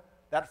more.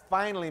 That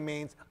finally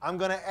means I'm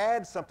going to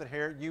add something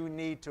here you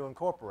need to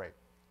incorporate.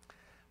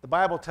 The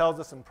Bible tells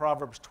us in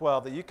Proverbs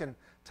 12 that you can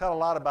tell a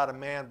lot about a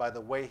man by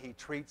the way he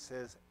treats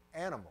his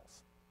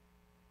animals.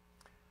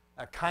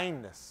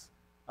 Kindness,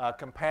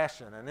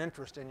 compassion, and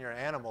interest in your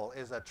animal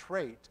is a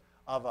trait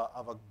of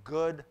a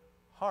good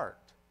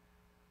heart.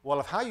 Well,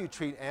 if how you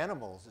treat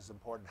animals is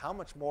important, how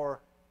much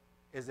more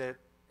is it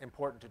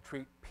important to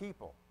treat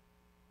people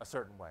a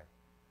certain way?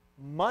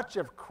 much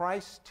of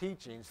Christ's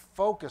teachings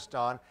focused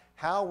on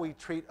how we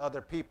treat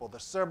other people. The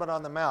Sermon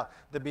on the Mount,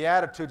 the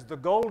Beatitudes, the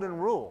Golden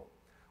Rule,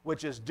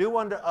 which is do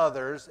unto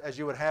others as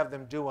you would have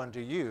them do unto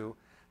you.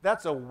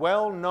 That's a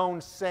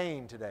well-known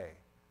saying today.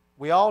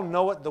 We all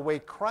know it the way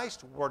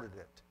Christ worded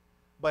it.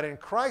 But in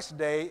Christ's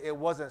day, it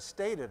wasn't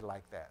stated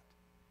like that.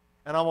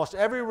 In almost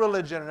every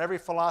religion and every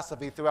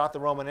philosophy throughout the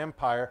Roman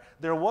Empire,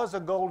 there was a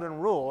golden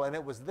rule, and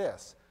it was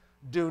this: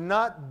 do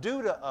not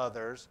do to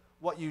others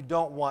what you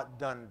don't want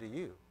done to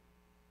you.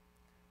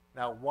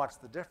 Now, what's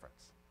the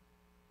difference?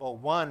 Well,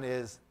 one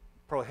is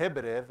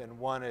prohibitive and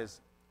one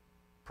is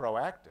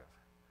proactive.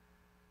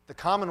 The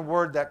common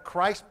word that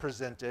Christ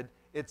presented,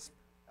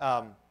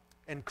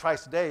 in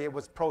Christ's day, it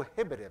was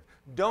prohibitive.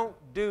 Don't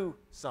do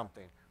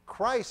something.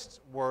 Christ's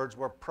words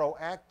were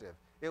proactive.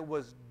 It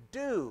was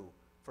do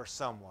for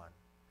someone.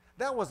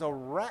 That was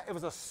it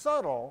was a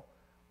subtle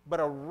but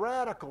a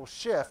radical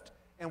shift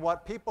in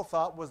what people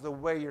thought was the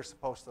way you're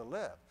supposed to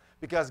live.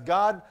 Because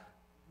God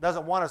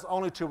doesn't want us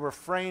only to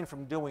refrain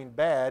from doing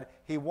bad,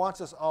 He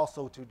wants us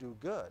also to do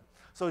good.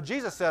 So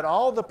Jesus said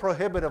all the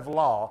prohibitive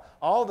law,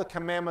 all the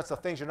commandments of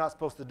things you're not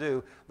supposed to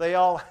do, they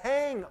all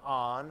hang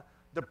on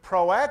the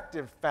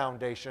proactive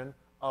foundation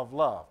of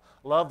love.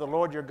 Love the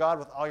Lord your God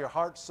with all your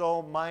heart,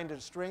 soul, mind,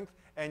 and strength,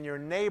 and your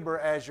neighbor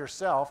as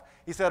yourself.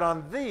 He said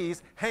on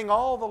these hang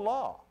all the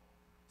law.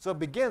 So it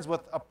begins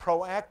with a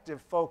proactive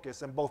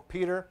focus, and both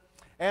Peter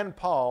and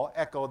Paul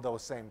echoed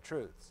those same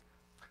truths.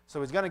 So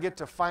he's going to get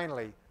to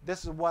finally,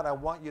 this is what I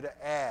want you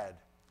to add.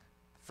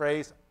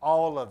 Phrase,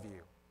 all of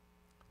you.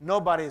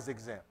 Nobody is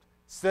exempt.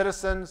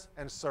 Citizens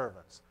and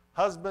servants,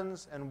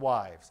 husbands and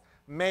wives,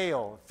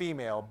 male,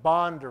 female,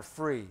 bond or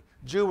free,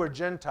 Jew or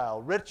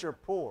Gentile, rich or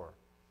poor,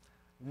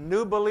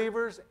 new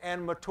believers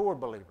and mature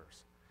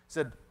believers. He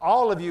said,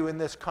 all of you in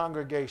this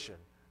congregation,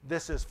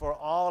 this is for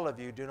all of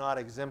you. Do not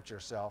exempt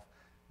yourself.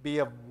 Be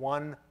of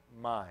one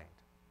mind.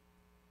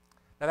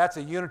 Now that's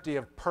a unity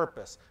of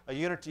purpose, a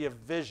unity of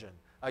vision,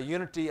 a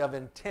unity of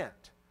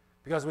intent.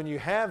 Because when you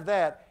have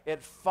that,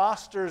 it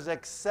fosters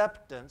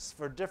acceptance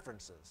for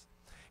differences.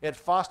 It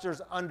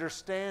fosters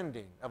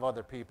understanding of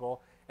other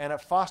people, and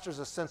it fosters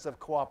a sense of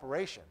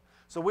cooperation.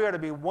 So we are to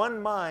be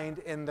one mind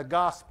in the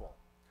gospel,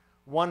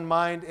 one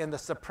mind in the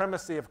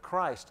supremacy of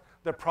Christ,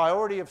 the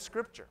priority of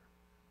Scripture,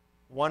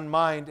 one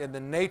mind in the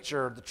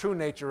nature, the true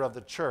nature of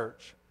the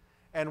church,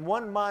 and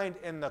one mind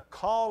in the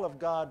call of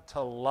God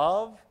to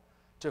love,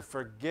 to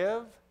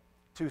forgive,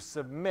 to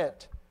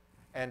submit,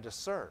 and to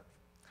serve.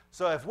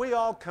 So if we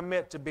all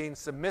commit to being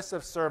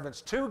submissive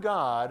servants to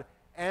God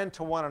and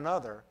to one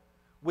another,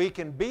 we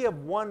can be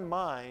of one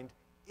mind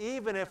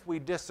even if we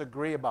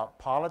disagree about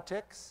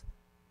politics,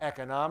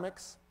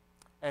 economics,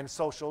 and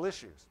social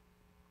issues.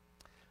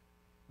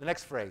 The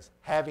next phrase,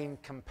 having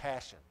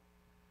compassion,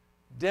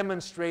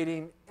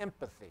 demonstrating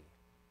empathy,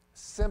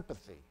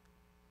 sympathy,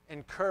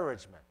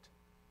 encouragement,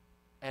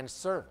 and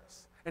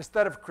service.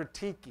 Instead of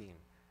critiquing,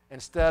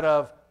 instead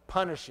of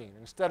punishing,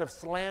 instead of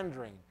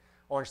slandering,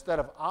 or instead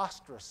of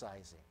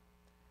ostracizing,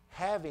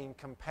 having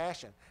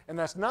compassion. And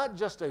that's not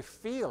just a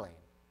feeling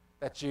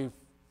that you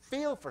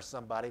feel for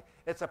somebody,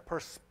 it's a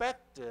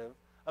perspective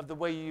of the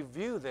way you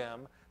view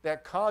them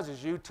that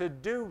causes you to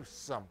do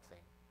something.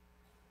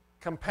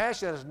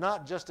 Compassion is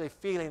not just a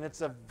feeling,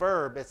 it's a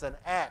verb, it's an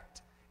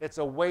act, it's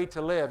a way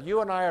to live.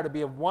 You and I are to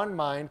be of one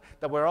mind,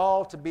 that we're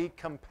all to be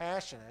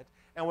compassionate,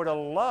 and we're to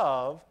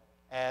love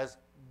as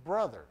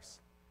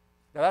brothers.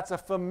 Now that's a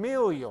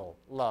familial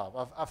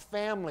love, a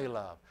family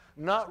love,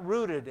 not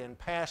rooted in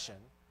passion.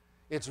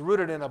 It's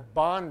rooted in a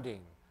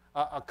bonding,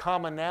 a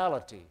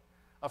commonality,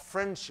 a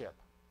friendship,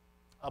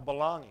 a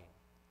belonging.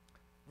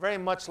 Very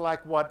much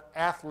like what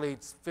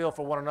athletes feel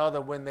for one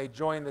another when they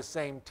join the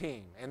same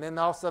team. And then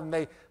all of a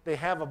sudden they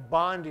have a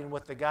bonding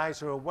with the guys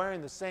who are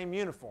wearing the same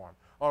uniform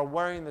or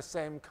wearing the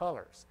same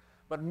colors,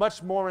 but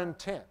much more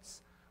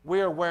intense.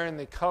 We are wearing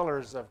the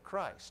colors of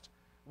Christ.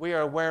 We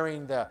are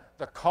wearing the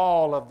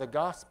call of the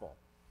gospel.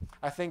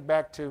 I think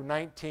back to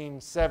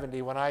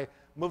 1970 when I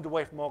moved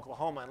away from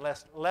Oklahoma and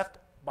left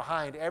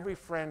behind every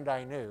friend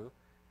I knew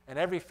and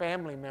every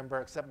family member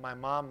except my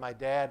mom, my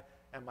dad,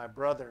 and my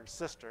brother and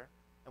sister.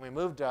 And we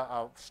moved to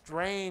a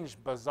strange,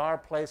 bizarre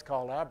place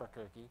called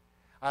Albuquerque.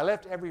 I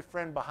left every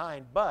friend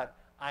behind, but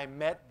I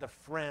met the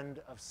friend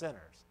of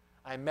sinners.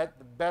 I met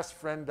the best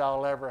friend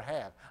I'll ever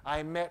have.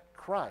 I met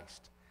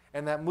Christ.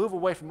 And that move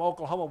away from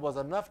Oklahoma was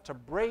enough to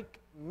break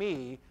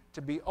me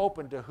to be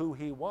open to who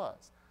He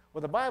was.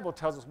 Well, the Bible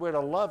tells us we're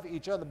to love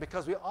each other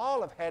because we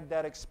all have had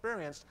that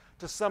experience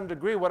to some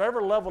degree.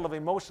 Whatever level of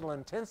emotional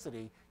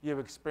intensity you've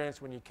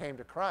experienced when you came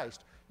to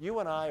Christ, you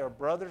and I are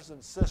brothers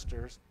and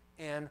sisters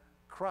in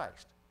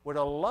Christ. We're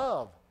to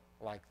love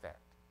like that,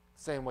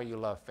 same way you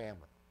love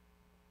family.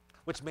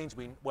 Which means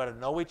we're to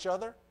know each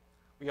other,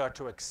 we are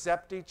to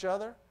accept each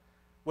other,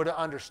 we're to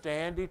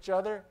understand each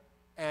other,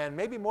 and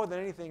maybe more than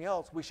anything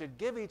else, we should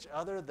give each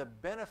other the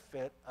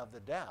benefit of the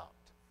doubt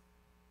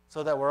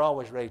so that we're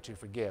always ready to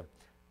forgive.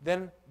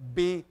 Then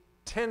be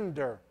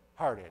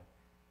tender-hearted.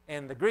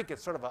 In the Greek,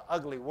 it's sort of an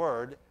ugly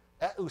word,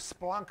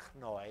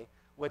 eusplangnoi,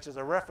 which is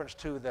a reference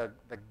to the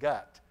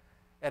gut.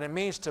 And it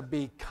means to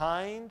be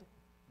kind,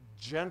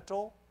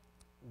 gentle,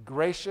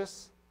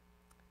 gracious,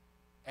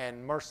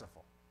 and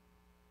merciful.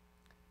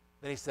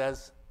 Then he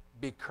says,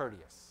 be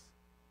courteous.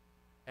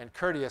 And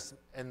courteous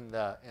in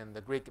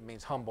the Greek, it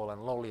means humble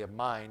and lowly of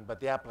mind, but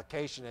the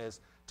application is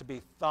to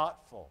be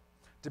thoughtful,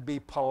 to be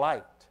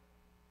polite,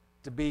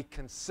 to be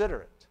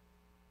considerate,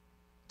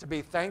 to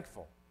be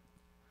thankful,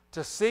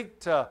 to seek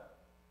to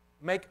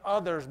make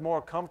others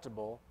more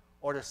comfortable,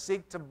 or to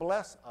seek to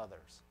bless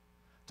others,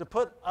 to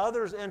put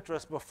others'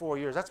 interests before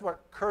yours. That's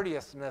what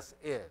courteousness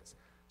is.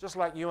 Just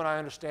like you and I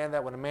understand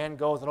that when a man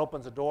goes and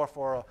opens a door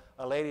for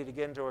a lady to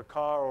get into her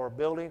car or a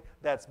building,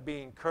 that's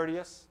being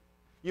courteous.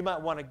 You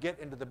might want to get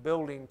into the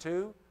building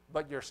too,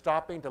 but you're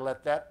stopping to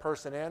let that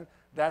person in.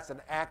 That's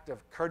an act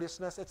of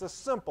courteousness. It's a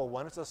simple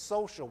one. It's a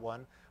social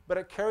one, but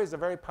it carries a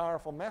very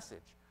powerful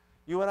message.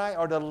 You and I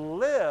are to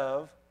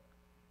live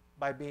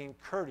by being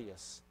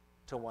courteous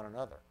to one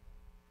another.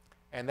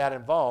 And that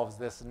involves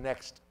this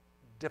next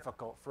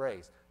difficult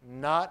phrase,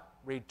 not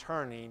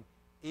returning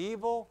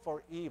evil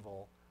for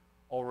evil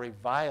or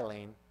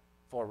reviling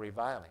for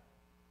reviling.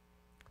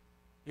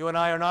 You and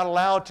I are not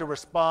allowed to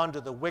respond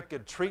to the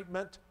wicked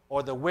treatment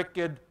or the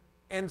wicked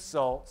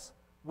insults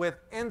with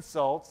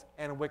insults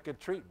and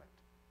wicked treatment.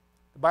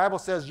 The Bible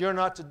says you're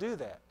not to do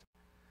that.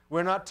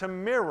 We're not to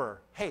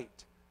mirror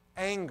hate,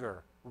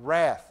 anger,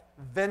 wrath,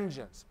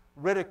 vengeance,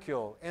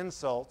 ridicule,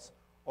 insults,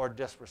 or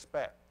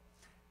disrespect.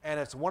 And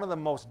it's one of the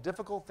most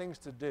difficult things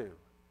to do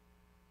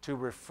to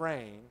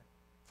refrain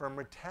from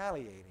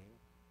retaliating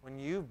when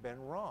you've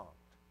been wronged.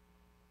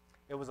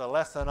 It was a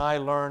lesson I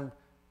learned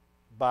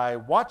by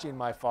watching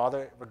my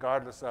father,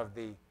 regardless of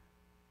the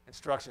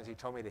instructions he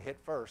told me to hit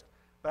first.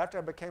 But after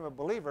I became a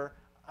believer,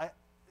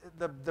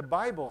 the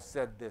Bible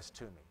said this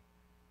to me.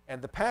 And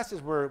the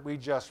passage where we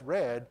just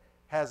read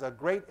has a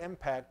great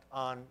impact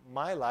on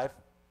my life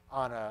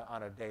on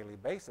a daily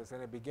basis,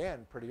 and it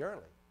began pretty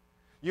early.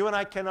 You and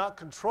I cannot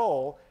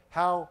control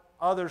how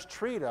others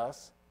treat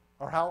us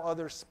or how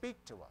others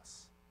speak to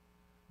us.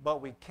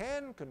 But we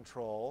can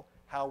control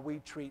how we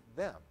treat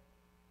them,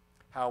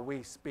 how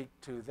we speak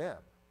to them.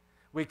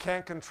 We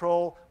can't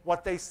control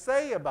what they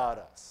say about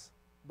us,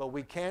 but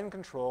we can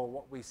control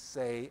what we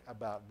say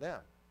about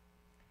them.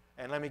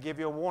 And let me give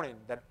you a warning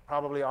that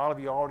probably all of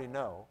you already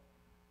know,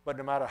 but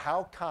no matter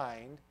how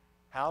kind,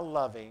 how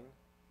loving,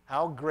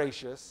 how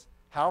gracious,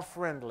 how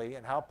friendly,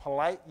 and how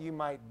polite you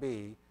might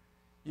be,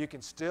 you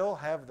can still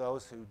have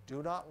those who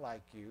do not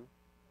like you,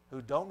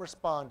 who don't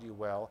respond to you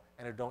well,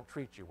 and who don't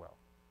treat you well.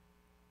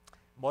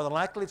 More than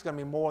likely, it's going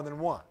to be more than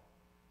one.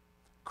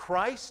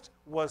 Christ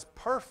was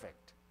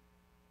perfect,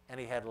 and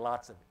he had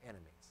lots of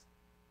enemies.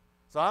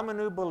 So I'm a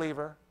new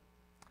believer.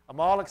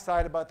 I'm all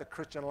excited about the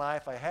Christian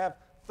life. I have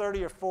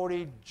 30 or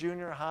 40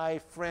 junior high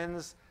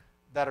friends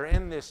that are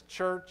in this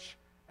church,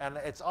 and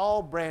it's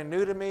all brand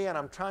new to me, and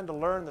I'm trying to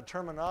learn the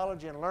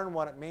terminology and learn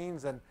what it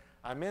means, and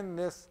I'm in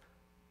this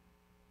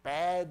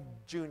bad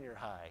junior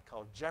high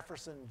called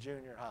Jefferson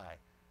Junior High,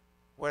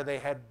 where they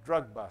had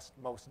drug busts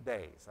most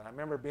days. And I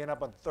remember being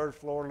up on the third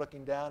floor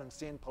looking down and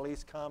seeing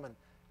police come and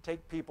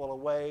take people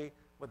away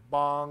with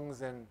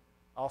bongs and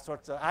all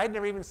sorts of... I'd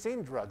never even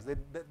seen drugs.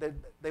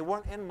 They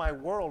weren't in my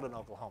world in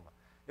Oklahoma.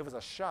 It was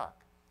a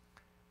shock.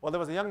 Well, there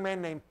was a young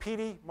man named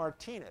Petey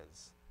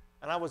Martinez,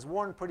 and I was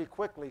warned pretty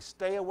quickly,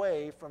 stay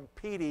away from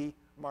Petey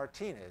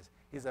Martinez.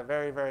 He's a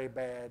very, very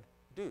bad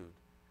dude.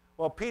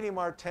 Well, Petey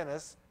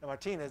Martinez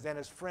and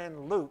his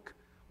friend Luke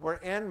were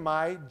in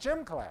my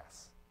gym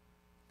class.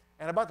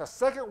 And about the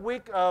second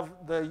week of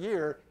the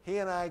year, he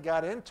and I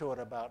got into it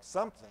about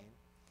something.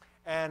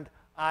 And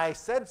I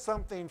said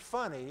something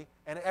funny,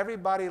 and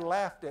everybody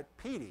laughed at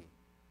Petey.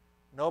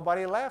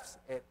 Nobody laughs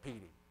at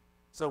Petey.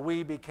 So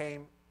we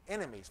became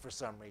enemies for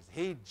some reason.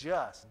 He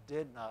just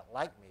did not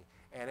like me.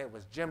 And it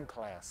was gym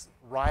class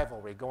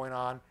rivalry going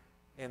on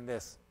in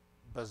this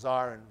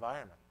bizarre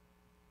environment.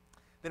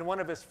 Then one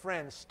of his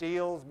friends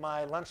steals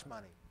my lunch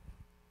money.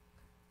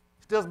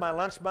 Steals my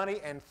lunch money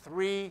and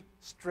 3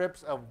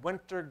 strips of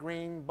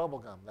wintergreen bubble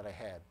gum that I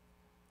had.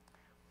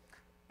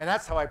 And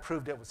that's how I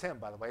proved it was him,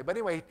 by the way. But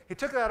anyway, he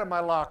took it out of my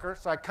locker,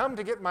 so I come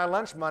to get my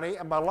lunch money,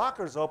 and my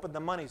locker's open, the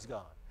money's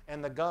gone,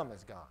 and the gum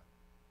is gone.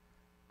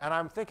 And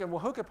I'm thinking, well,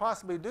 who could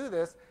possibly do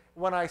this?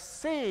 When I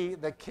see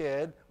the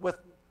kid with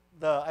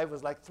it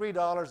was like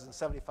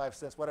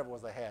 $3.75, whatever it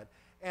was I had,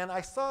 and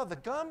I saw the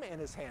gum in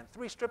his hand,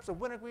 3 strips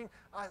of wintergreen,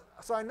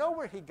 so I know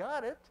where he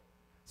got it.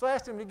 So I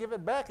asked him to give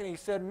it back, and he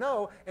said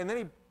no, and then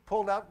he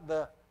pulled out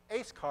the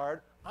ace card.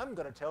 I'm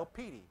going to tell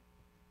Petey.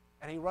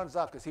 And he runs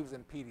off because he was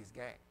in Petey's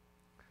gang.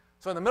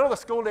 So in the middle of the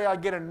school day, I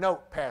get a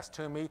note passed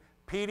to me.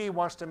 Petey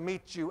wants to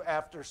meet you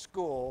after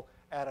school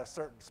at a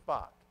certain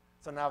spot.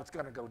 So now it's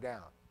going to go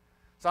down.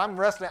 So I'm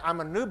wrestling. I'm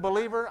a new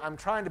believer. I'm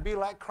trying to be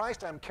like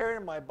Christ. I'm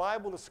carrying my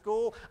Bible to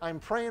school. I'm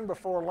praying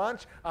before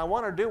lunch. I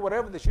want to do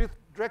whatever the youth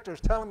director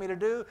is telling me to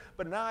do,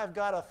 but now I've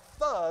got a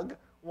thug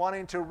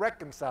wanting to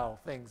reconcile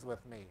things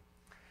with me.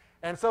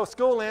 And so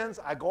school ends.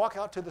 I walk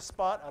out to the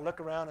spot. I look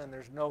around, and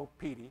there's no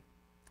Petey.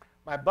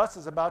 My bus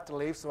is about to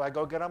leave, so I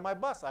go get on my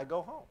bus. I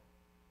go home.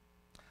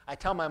 I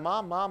tell my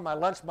mom, Mom, my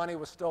lunch money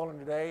was stolen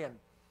today,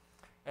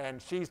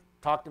 and she's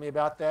talked to me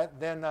about that.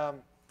 Then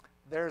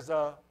there's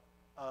a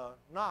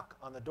knock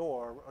on the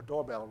door, a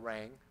doorbell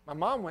rang. My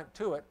mom went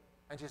to it,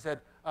 and she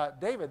said,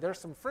 David, there's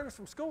some friends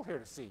from school here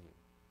to see you.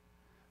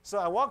 So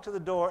I walked to the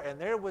door, and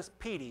there was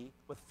Petey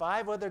with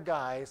 5 other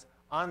guys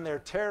on their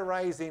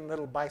terrorizing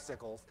little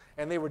bicycles,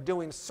 and they were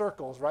doing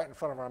circles right in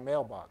front of our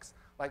mailbox,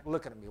 like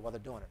looking at me while they're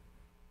doing it.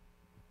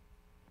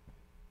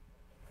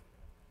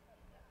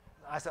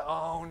 I said,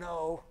 oh,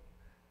 no.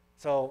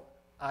 So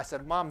I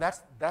said, Mom,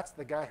 that's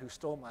the guy who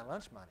stole my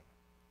lunch money.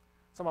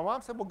 So my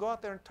mom said, well, go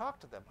out there and talk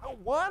to them. Oh,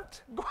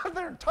 what? Go out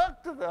there and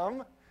talk to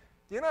them?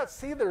 Do you not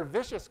see they're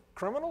vicious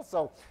criminals?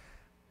 So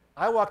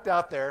I walked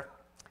out there,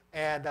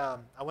 and I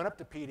went up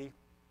to Petey.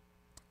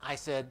 I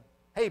said,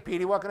 hey,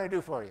 Petey, what can I do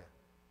for you?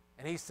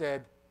 And he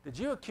said, did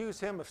you accuse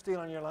him of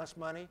stealing your lunch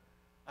money?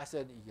 I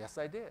said, yes,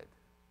 I did.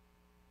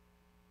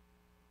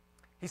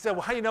 He said,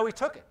 well, how do you know he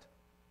took it?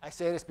 I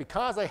said, it's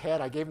because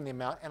I gave him the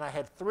amount, and I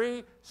had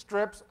 3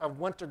 strips of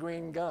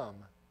wintergreen gum,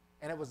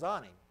 and it was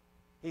on him.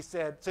 He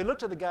said, so he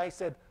looked at the guy, he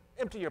said,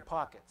 empty your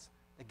pockets.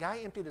 The guy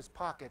emptied his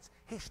pockets.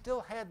 He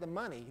still had the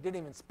money. He didn't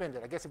even spend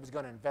it. I guess he was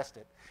going to invest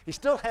it. He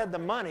still had the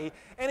money,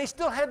 and he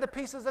still had the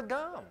pieces of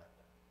gum.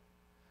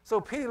 So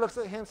Petey looks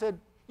at him and said,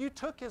 you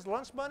took his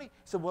lunch money? He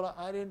said, well,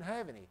 I didn't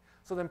have any.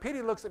 So then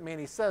Petey looks at me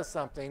and he says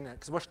something,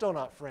 because we're still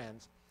not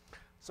friends.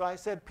 So I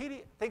said,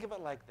 Petey, think of it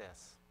like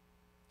this.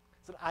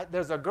 So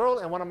there's a girl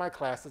in one of my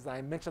classes, and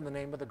I mentioned the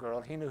name of the girl,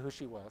 and he knew who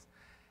she was.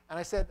 And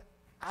I said,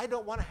 I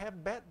don't want to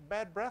have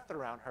bad breath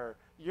around her.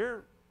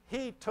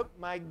 He took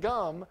my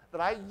gum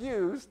that I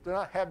used to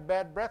not have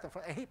bad breath in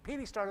front. And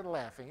Petey started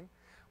laughing,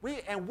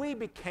 and we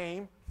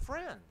became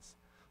friends.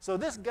 So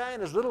this guy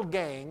and his little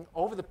gang,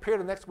 over the period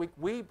of the next week,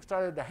 we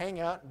started to hang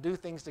out and do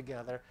things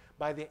together.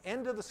 By the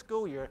end of the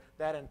school year,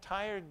 that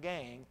entire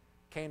gang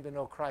came to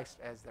know Christ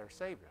as their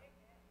Savior.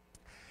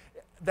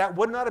 That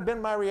would not have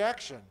been my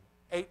reaction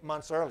 8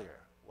 months earlier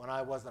when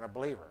I wasn't a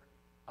believer.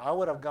 I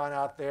would have gone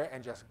out there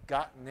and just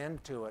gotten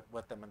into it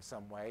with them in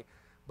some way.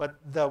 But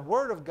the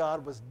Word of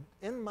God was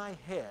in my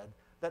head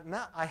that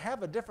now I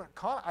have a different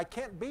call. I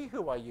can't be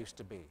who I used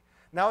to be.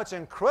 Now, it's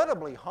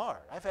incredibly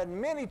hard. I've had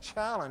many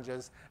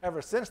challenges ever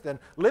since then,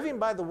 living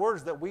by the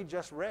words that we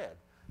just read.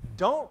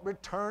 Don't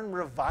return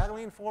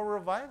reviling for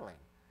reviling,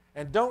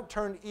 and don't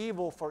turn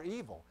evil for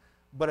evil.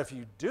 But if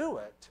you do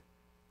it,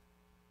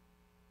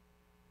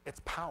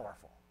 it's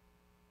powerful.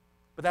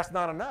 But that's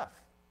not enough.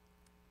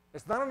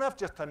 It's not enough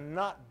just to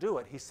not do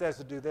it. He says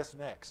to do this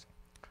next.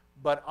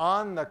 But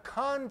on the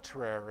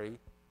contrary,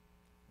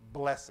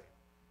 blessing.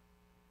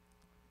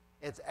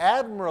 It's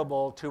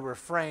admirable to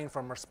refrain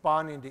from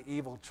responding to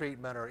evil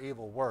treatment or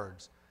evil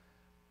words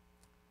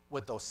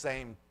with those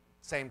same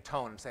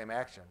tone and same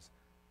actions.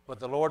 But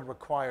the Lord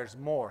requires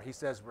more. He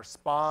says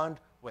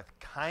respond with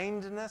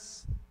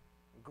kindness,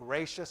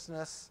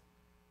 graciousness,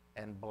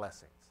 and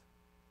blessings.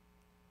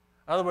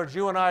 In other words,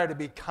 you and I are to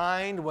be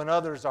kind when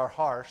others are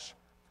harsh,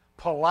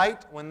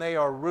 polite when they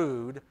are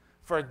rude,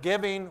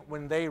 forgiving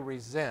when they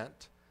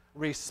resent,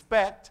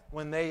 respect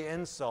when they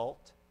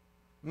insult,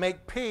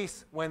 make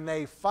peace when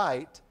they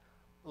fight,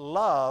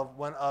 love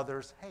when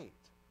others hate.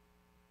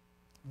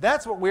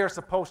 That's what we are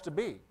supposed to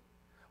be.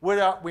 We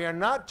are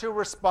not to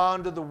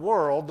respond to the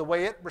world the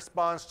way it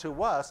responds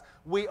to us.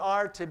 We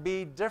are to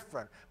be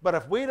different. But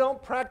if we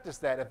don't practice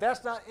that, if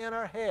that's not in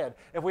our head,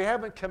 if we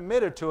haven't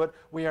committed to it,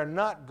 we are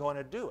not going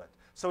to do it.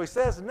 So he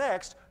says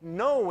next,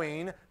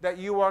 knowing that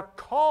you are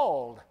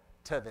called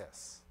to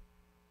this.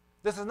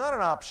 This is not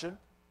an option.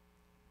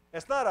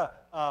 It's not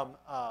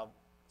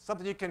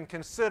something you can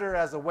consider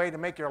as a way to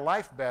make your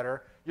life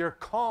better. You're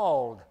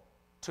called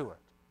to it.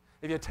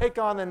 If you take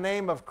on the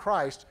name of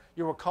Christ,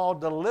 you were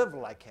called to live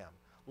like him.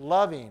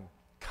 Loving,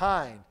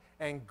 kind,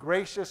 and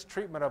gracious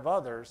treatment of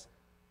others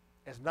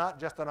is not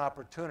just an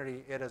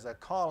opportunity. It is a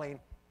calling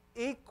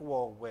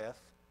equal with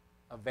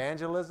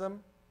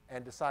evangelism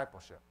and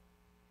discipleship.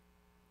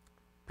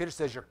 Peter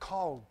says you're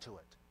called to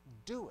it.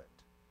 Do it.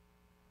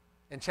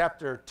 In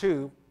chapter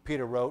 2,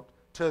 Peter wrote,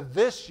 to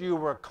this you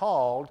were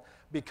called,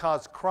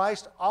 because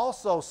Christ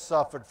also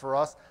suffered for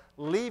us,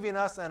 leaving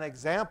us an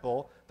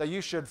example that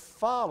you should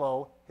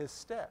follow his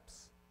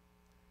steps.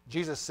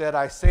 Jesus said,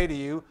 I say to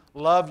you,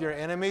 love your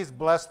enemies,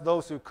 bless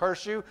those who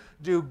curse you,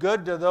 do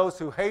good to those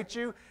who hate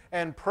you,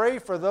 and pray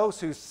for those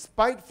who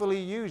spitefully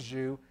use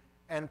you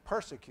and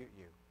persecute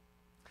you.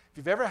 If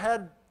you've ever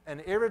had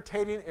an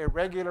irritating,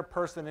 irregular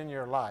person in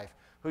your life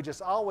who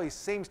just always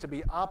seems to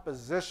be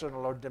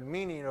oppositional or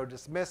demeaning or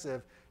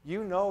dismissive,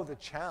 you know the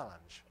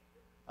challenge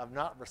of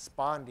not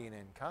responding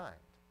in kind.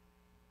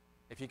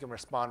 If you can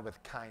respond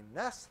with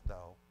kindness,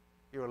 though,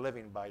 you are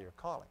living by your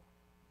calling.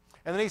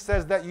 And then he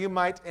says that you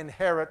might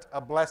inherit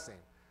a blessing.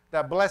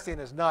 That blessing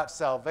is not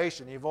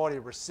salvation. You've already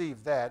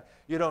received that.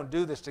 You don't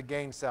do this to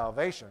gain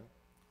salvation.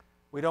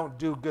 We don't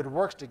do good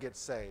works to get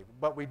saved,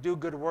 but we do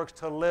good works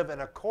to live in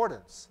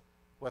accordance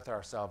with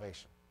our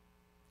salvation.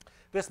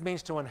 This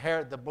means to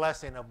inherit the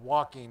blessing of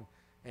walking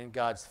in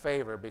God's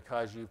favor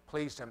because you've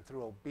pleased Him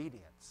through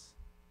obedience.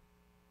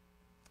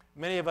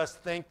 Many of us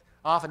think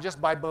often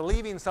just by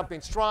believing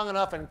something strong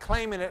enough and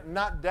claiming it and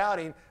not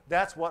doubting,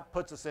 that's what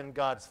puts us in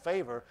God's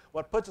favor.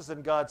 What puts us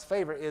in God's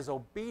favor is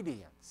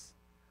obedience,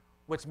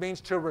 which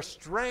means to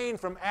restrain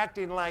from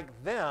acting like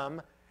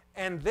them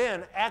and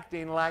then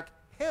acting like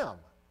Him.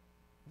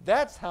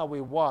 That's how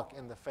we walk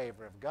in the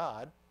favor of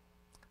God.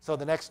 So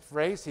the next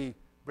phrase, he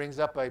brings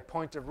up a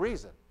point of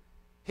reason.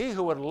 He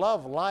who would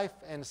love life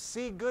and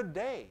see good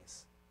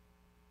days.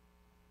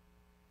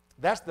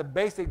 That's the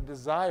basic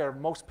desire of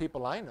most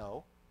people I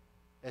know,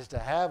 is to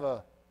have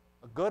a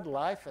good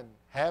life and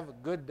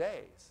have good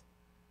days.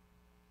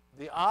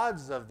 The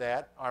odds of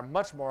that are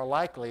much more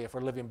likely if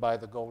we're living by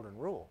the golden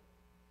rule.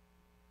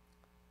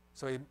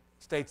 So he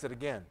states it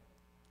again.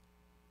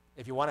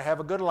 If you want to have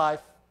a good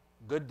life,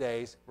 good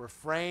days,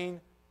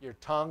 refrain your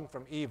tongue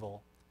from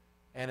evil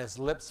and his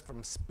lips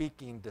from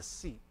speaking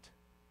deceit.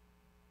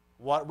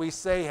 What we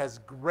say has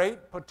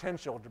great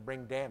potential to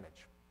bring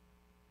damage.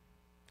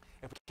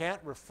 If we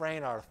can't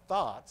refrain our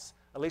thoughts,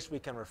 at least we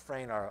can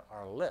refrain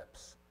our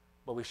lips.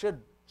 But we should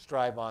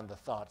strive on the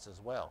thoughts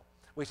as well.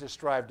 We should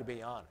strive to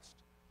be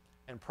honest.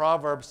 In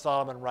Proverbs,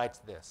 Solomon writes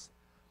this,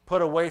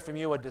 "Put away from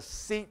you a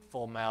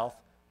deceitful mouth,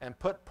 and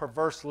put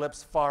perverse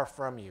lips far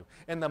from you.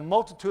 In the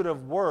multitude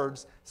of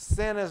words,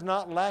 sin is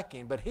not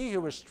lacking, but he who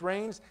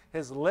restrains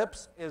his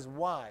lips is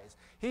wise.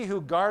 He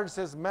who guards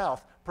his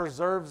mouth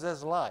preserves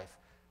his life,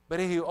 but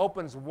he who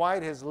opens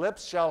wide his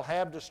lips shall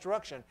have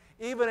destruction.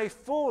 Even a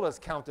fool is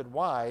counted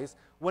wise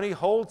when he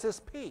holds his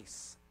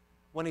peace.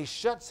 When he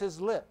shuts his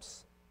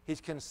lips,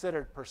 he's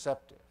considered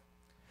perceptive.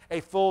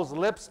 A fool's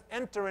lips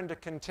enter into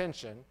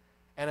contention,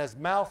 and his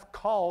mouth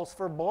calls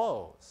for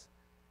blows.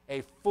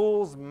 A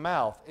fool's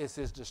mouth is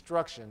his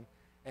destruction,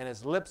 and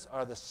his lips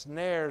are the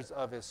snares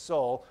of his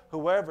soul.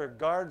 Whoever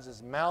guards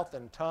his mouth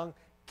and tongue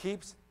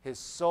keeps his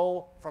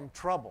soul from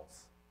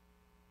troubles."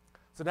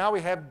 So now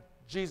we have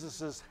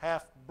Jesus'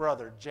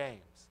 half-brother,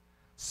 James.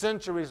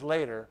 Centuries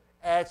later,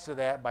 adds to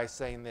that by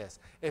saying this,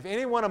 "If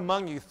anyone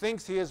among you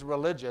thinks he is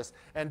religious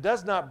and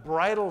does not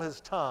bridle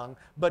his tongue,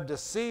 but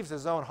deceives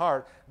his own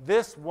heart,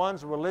 this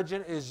one's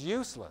religion is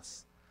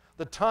useless.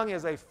 The tongue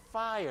is a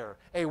fire,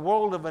 a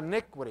world of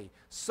iniquity,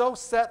 so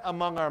set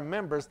among our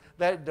members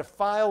that it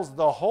defiles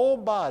the whole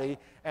body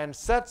and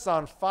sets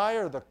on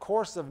fire the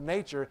course of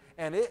nature,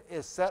 and it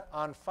is set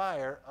on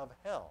fire of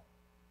hell."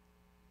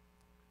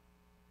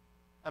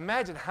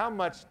 Imagine how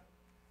much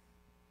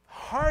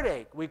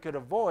heartache we could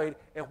avoid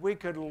if we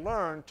could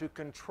learn to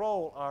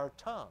control our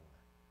tongue.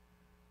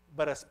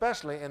 But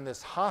especially in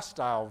this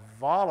hostile,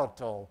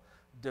 volatile,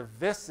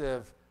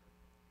 divisive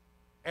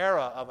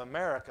era of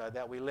America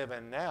that we live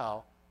in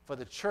now, for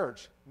the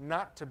church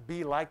not to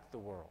be like the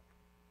world,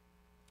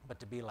 but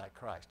to be like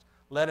Christ.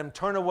 Let him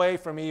turn away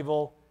from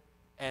evil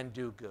and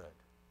do good.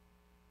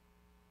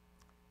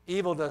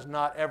 Evil does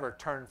not ever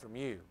turn from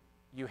you.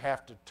 You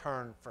have to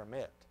turn from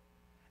it.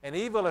 And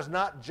evil is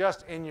not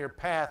just in your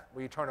path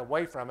where you turn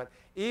away from it.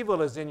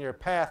 Evil is in your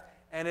path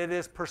and it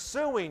is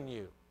pursuing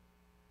you.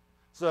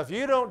 So if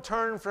you don't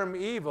turn from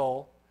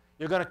evil,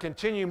 you're going to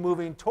continue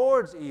moving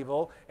towards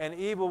evil, and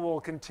evil will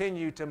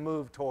continue to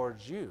move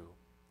towards you.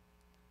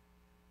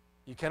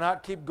 You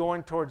cannot keep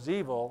going towards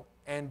evil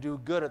and do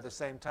good at the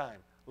same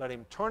time. Let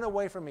him turn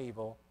away from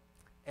evil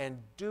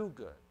and do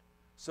good.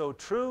 So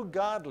true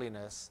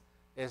godliness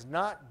is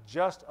not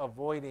just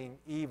avoiding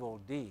evil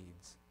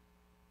deeds,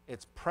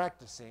 it's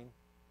practicing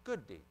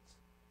good deeds.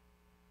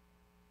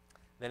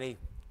 Then he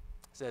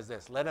says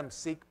this, "Let him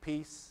seek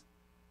peace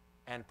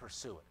and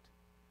pursue it."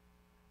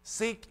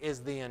 Seek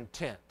is the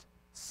intent.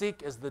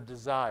 Seek is the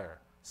desire.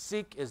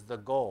 Seek is the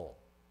goal.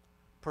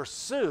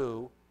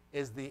 Pursue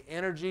is the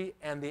energy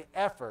and the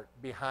effort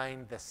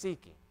behind the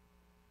seeking.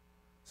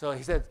 So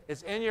he says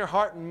it's in your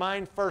heart and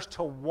mind first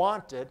to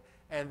want it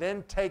and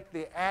then take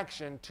the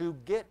action to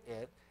get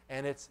it,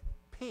 and it's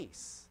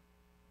peace.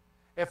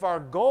 If our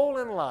goal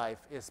in life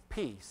is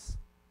peace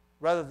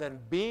rather than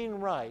being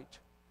right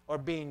or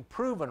being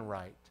proven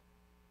right,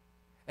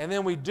 and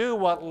then we do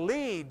what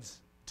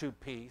leads to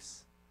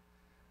peace,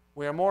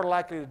 we are more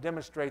likely to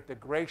demonstrate the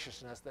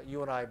graciousness that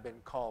you and I have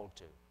been called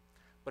to.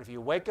 But if you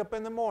wake up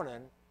in the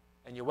morning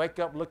and you wake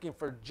up looking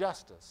for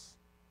justice,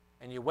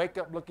 and you wake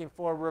up looking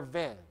for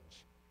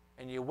revenge,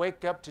 and you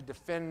wake up to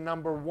defend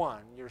number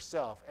one,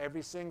 yourself,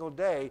 every single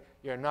day,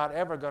 you're not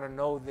ever going to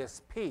know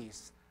this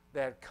peace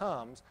that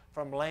comes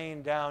from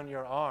laying down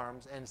your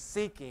arms and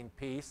seeking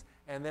peace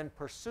and then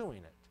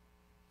pursuing it.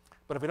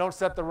 But if we don't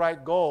set the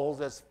right goals,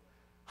 it's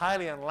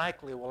highly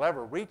unlikely we'll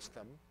ever reach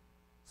them.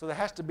 So there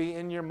has to be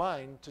in your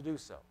mind to do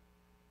so.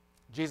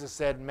 Jesus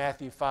said in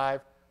Matthew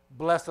 5,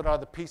 "Blessed are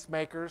the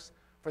peacemakers,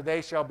 for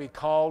they shall be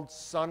called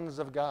sons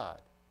of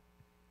God."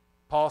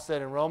 Paul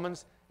said in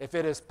Romans, "If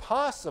it is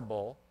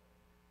possible,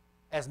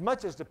 as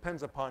much as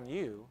depends upon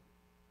you,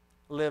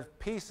 live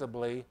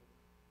peaceably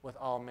with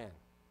all men."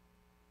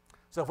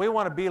 So if we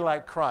want to be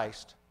like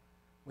Christ,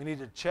 we need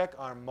to check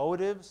our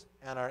motives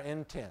and our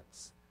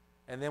intents.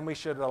 And then we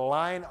should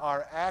align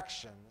our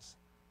actions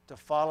to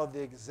follow the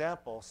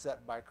example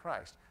set by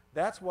Christ.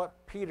 That's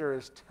what Peter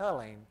is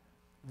telling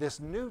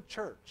this new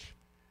church,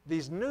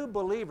 these new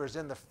believers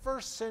in the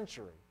first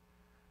century.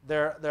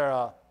 They're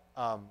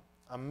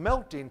a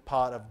melting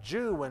pot of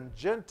Jew and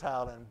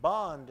Gentile and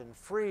bond and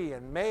free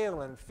and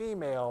male and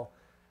female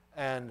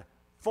and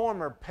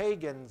former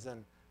pagans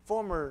and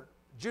former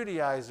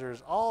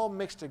Judaizers all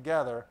mixed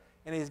together.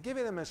 And he's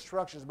giving them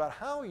instructions about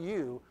how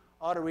you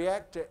ought to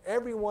react to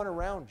everyone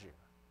around you.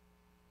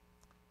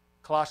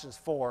 Colossians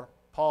 4,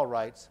 Paul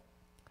writes,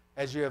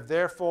 "As you have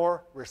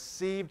therefore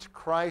received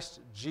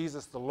Christ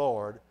Jesus the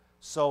Lord,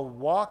 so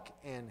walk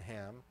in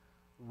him,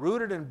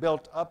 rooted and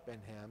built up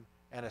in him,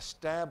 and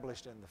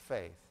established in the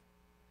faith,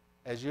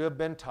 as you have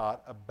been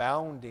taught,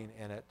 abounding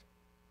in it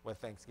with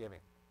thanksgiving."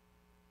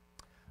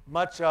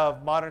 Much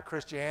of modern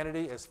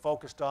Christianity is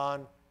focused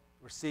on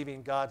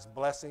receiving God's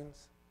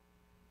blessings,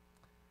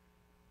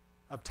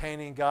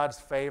 obtaining God's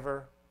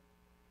favor,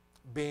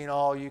 being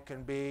all you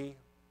can be.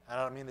 I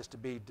don't mean this to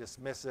be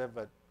dismissive,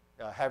 but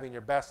having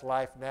your best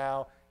life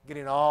now,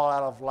 getting all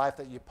out of life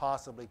that you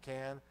possibly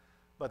can.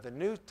 But the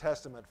New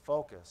Testament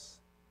focus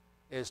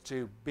is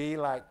to be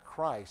like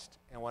Christ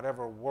in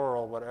whatever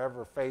world,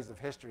 whatever phase of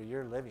history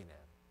you're living in.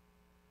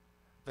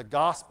 The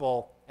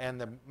gospel and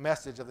the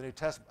message of the New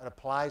Testament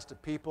applies to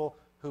people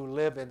who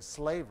live in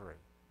slavery,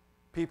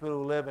 people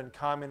who live in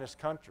communist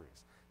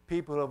countries,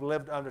 people who have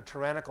lived under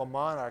tyrannical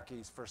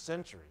monarchies for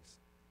centuries.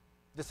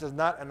 This is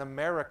not an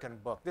American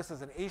book. This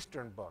is an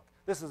Eastern book.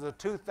 This is a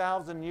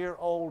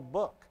 2,000-year-old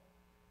book.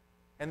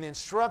 And the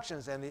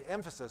instructions and the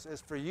emphasis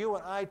is for you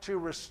and I to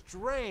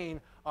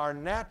restrain our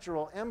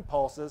natural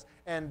impulses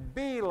and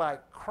be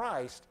like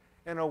Christ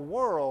in a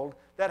world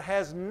that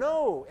has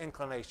no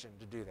inclination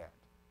to do that.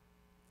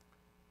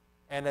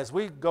 And as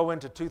we go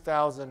into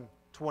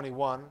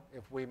 2021,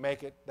 if we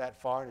make it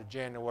that far into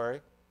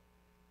January,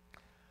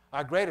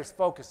 our greatest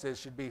focuses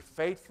should be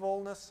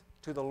faithfulness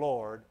to the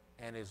Lord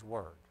and his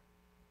word.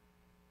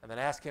 And then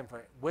ask him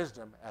for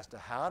wisdom as to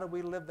how do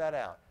we live that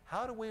out?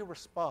 How do we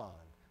respond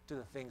to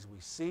the things we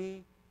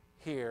see,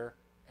 hear,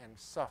 and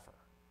suffer?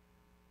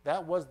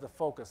 That was the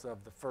focus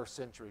of the first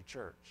century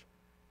church.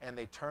 And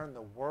they turned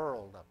the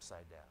world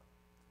upside down.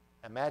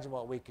 Imagine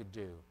what we could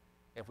do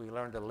if we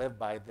learned to live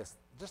by this,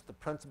 just the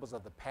principles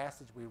of the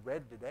passage we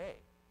read today.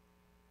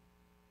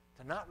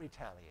 To not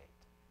retaliate,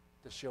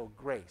 to show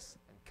grace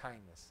and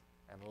kindness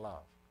and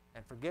love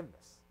and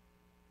forgiveness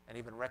and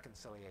even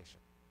reconciliation.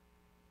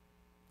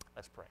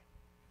 Let's pray.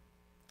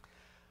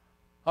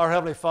 Our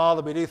Heavenly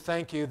Father, we do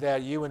thank you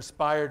that you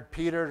inspired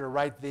Peter to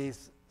write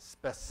these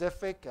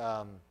specific,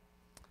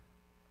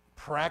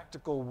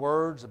 practical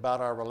words about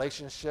our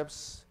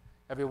relationships.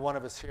 Every one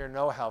of us here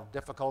know how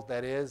difficult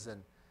that is,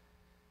 and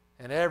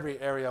in every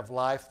area of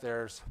life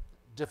there's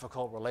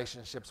difficult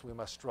relationships we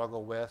must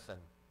struggle with. And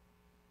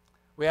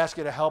we ask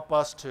you to help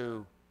us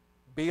to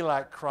be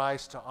like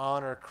Christ, to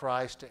honor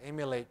Christ, to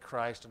emulate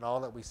Christ in all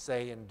that we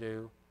say and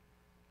do.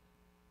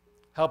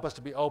 Help us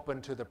to be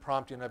open to the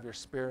prompting of your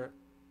Spirit.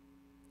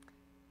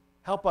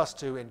 Help us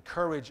to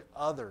encourage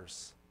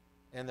others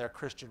in their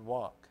Christian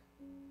walk.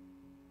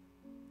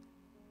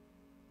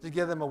 To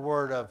give them a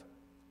word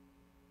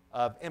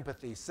of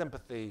empathy,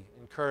 sympathy,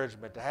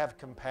 encouragement, to have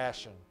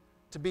compassion,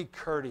 to be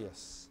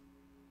courteous.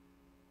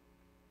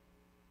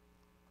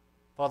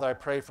 Father, I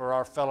pray for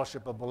our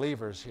fellowship of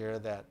believers here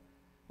that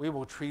we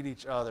will treat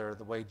each other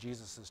the way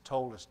Jesus has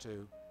told us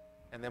to,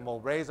 and then we'll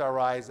raise our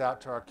eyes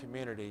out to our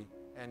community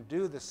and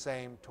do the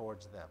same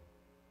towards them.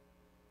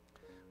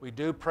 We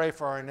do pray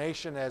for our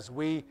nation as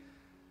we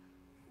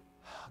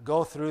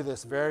go through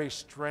this very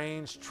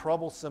strange,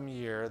 troublesome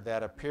year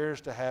that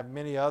appears to have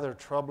many other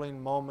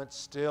troubling moments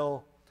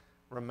still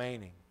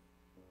remaining.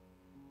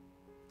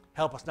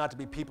 Help us not to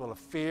be people of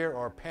fear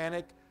or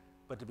panic,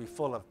 but to be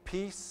full of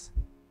peace,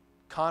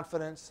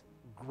 confidence,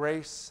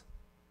 grace,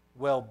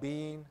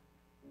 well-being,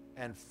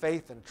 and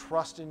faith and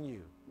trust in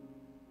you,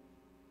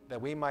 that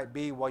we might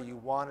be what you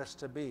want us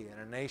to be in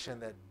a nation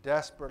that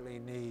desperately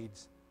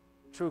needs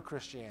true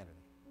Christianity.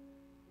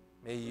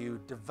 May you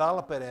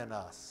develop it in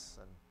us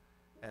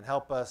and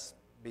help us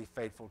be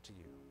faithful to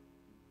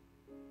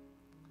you.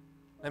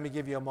 Let me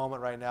give you a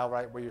moment right now,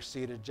 right where you're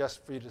seated,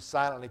 just for you to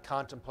silently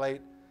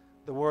contemplate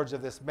the words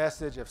of this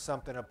message. If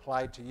something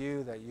applied to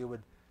you, that you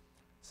would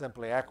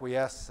simply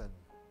acquiesce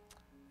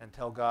and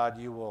tell God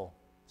you will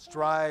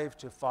strive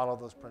to follow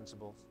those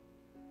principles.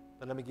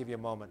 But let me give you a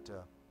moment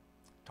to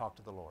talk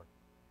to the Lord.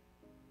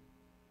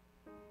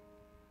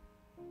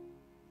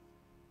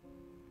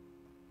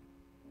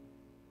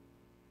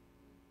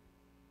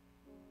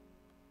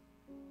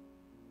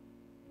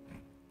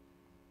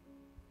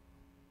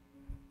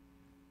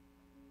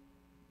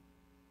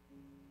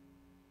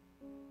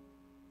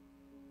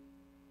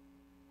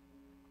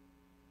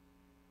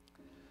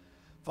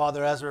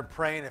 Father, as we're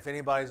praying, if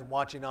anybody's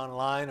watching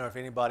online or if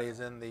anybody is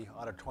in the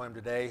auditorium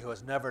today who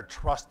has never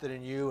trusted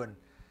in you and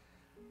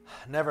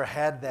never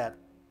had that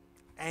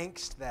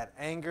angst, that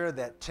anger,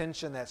 that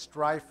tension, that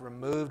strife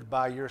removed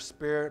by your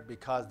Spirit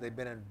because they've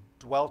been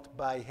indwelt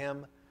by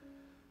Him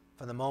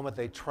from the moment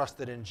they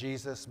trusted in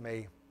Jesus,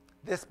 may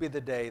this be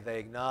the day they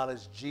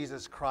acknowledge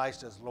Jesus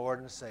Christ as Lord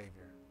and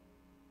Savior.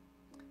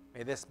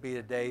 May this be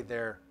the day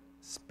their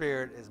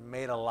spirit is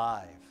made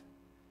alive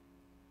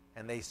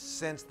and they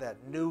sense that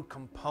new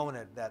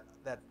component, that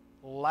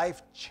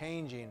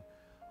life-changing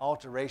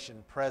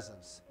alteration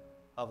presence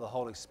of the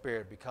Holy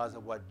Spirit because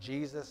of what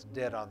Jesus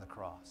did on the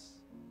cross.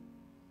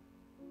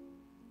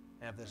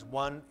 And if there's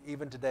one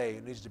even today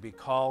who needs to be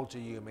called to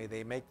you, may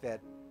they make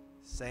that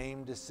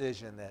same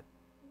decision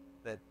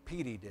that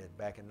Petey did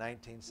back in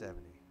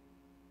 1970,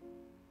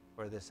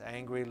 where this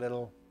angry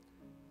little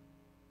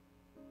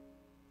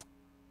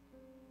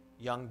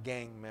young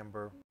gang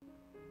member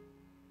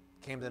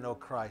came to know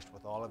Christ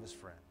with all of his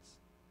friends.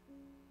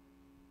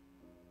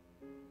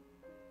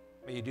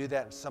 May you do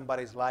that in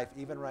somebody's life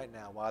even right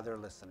now while they're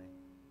listening.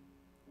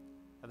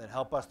 And then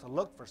help us to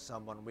look for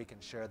someone we can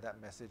share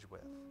that message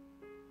with.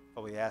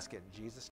 But we ask it in Jesus' name.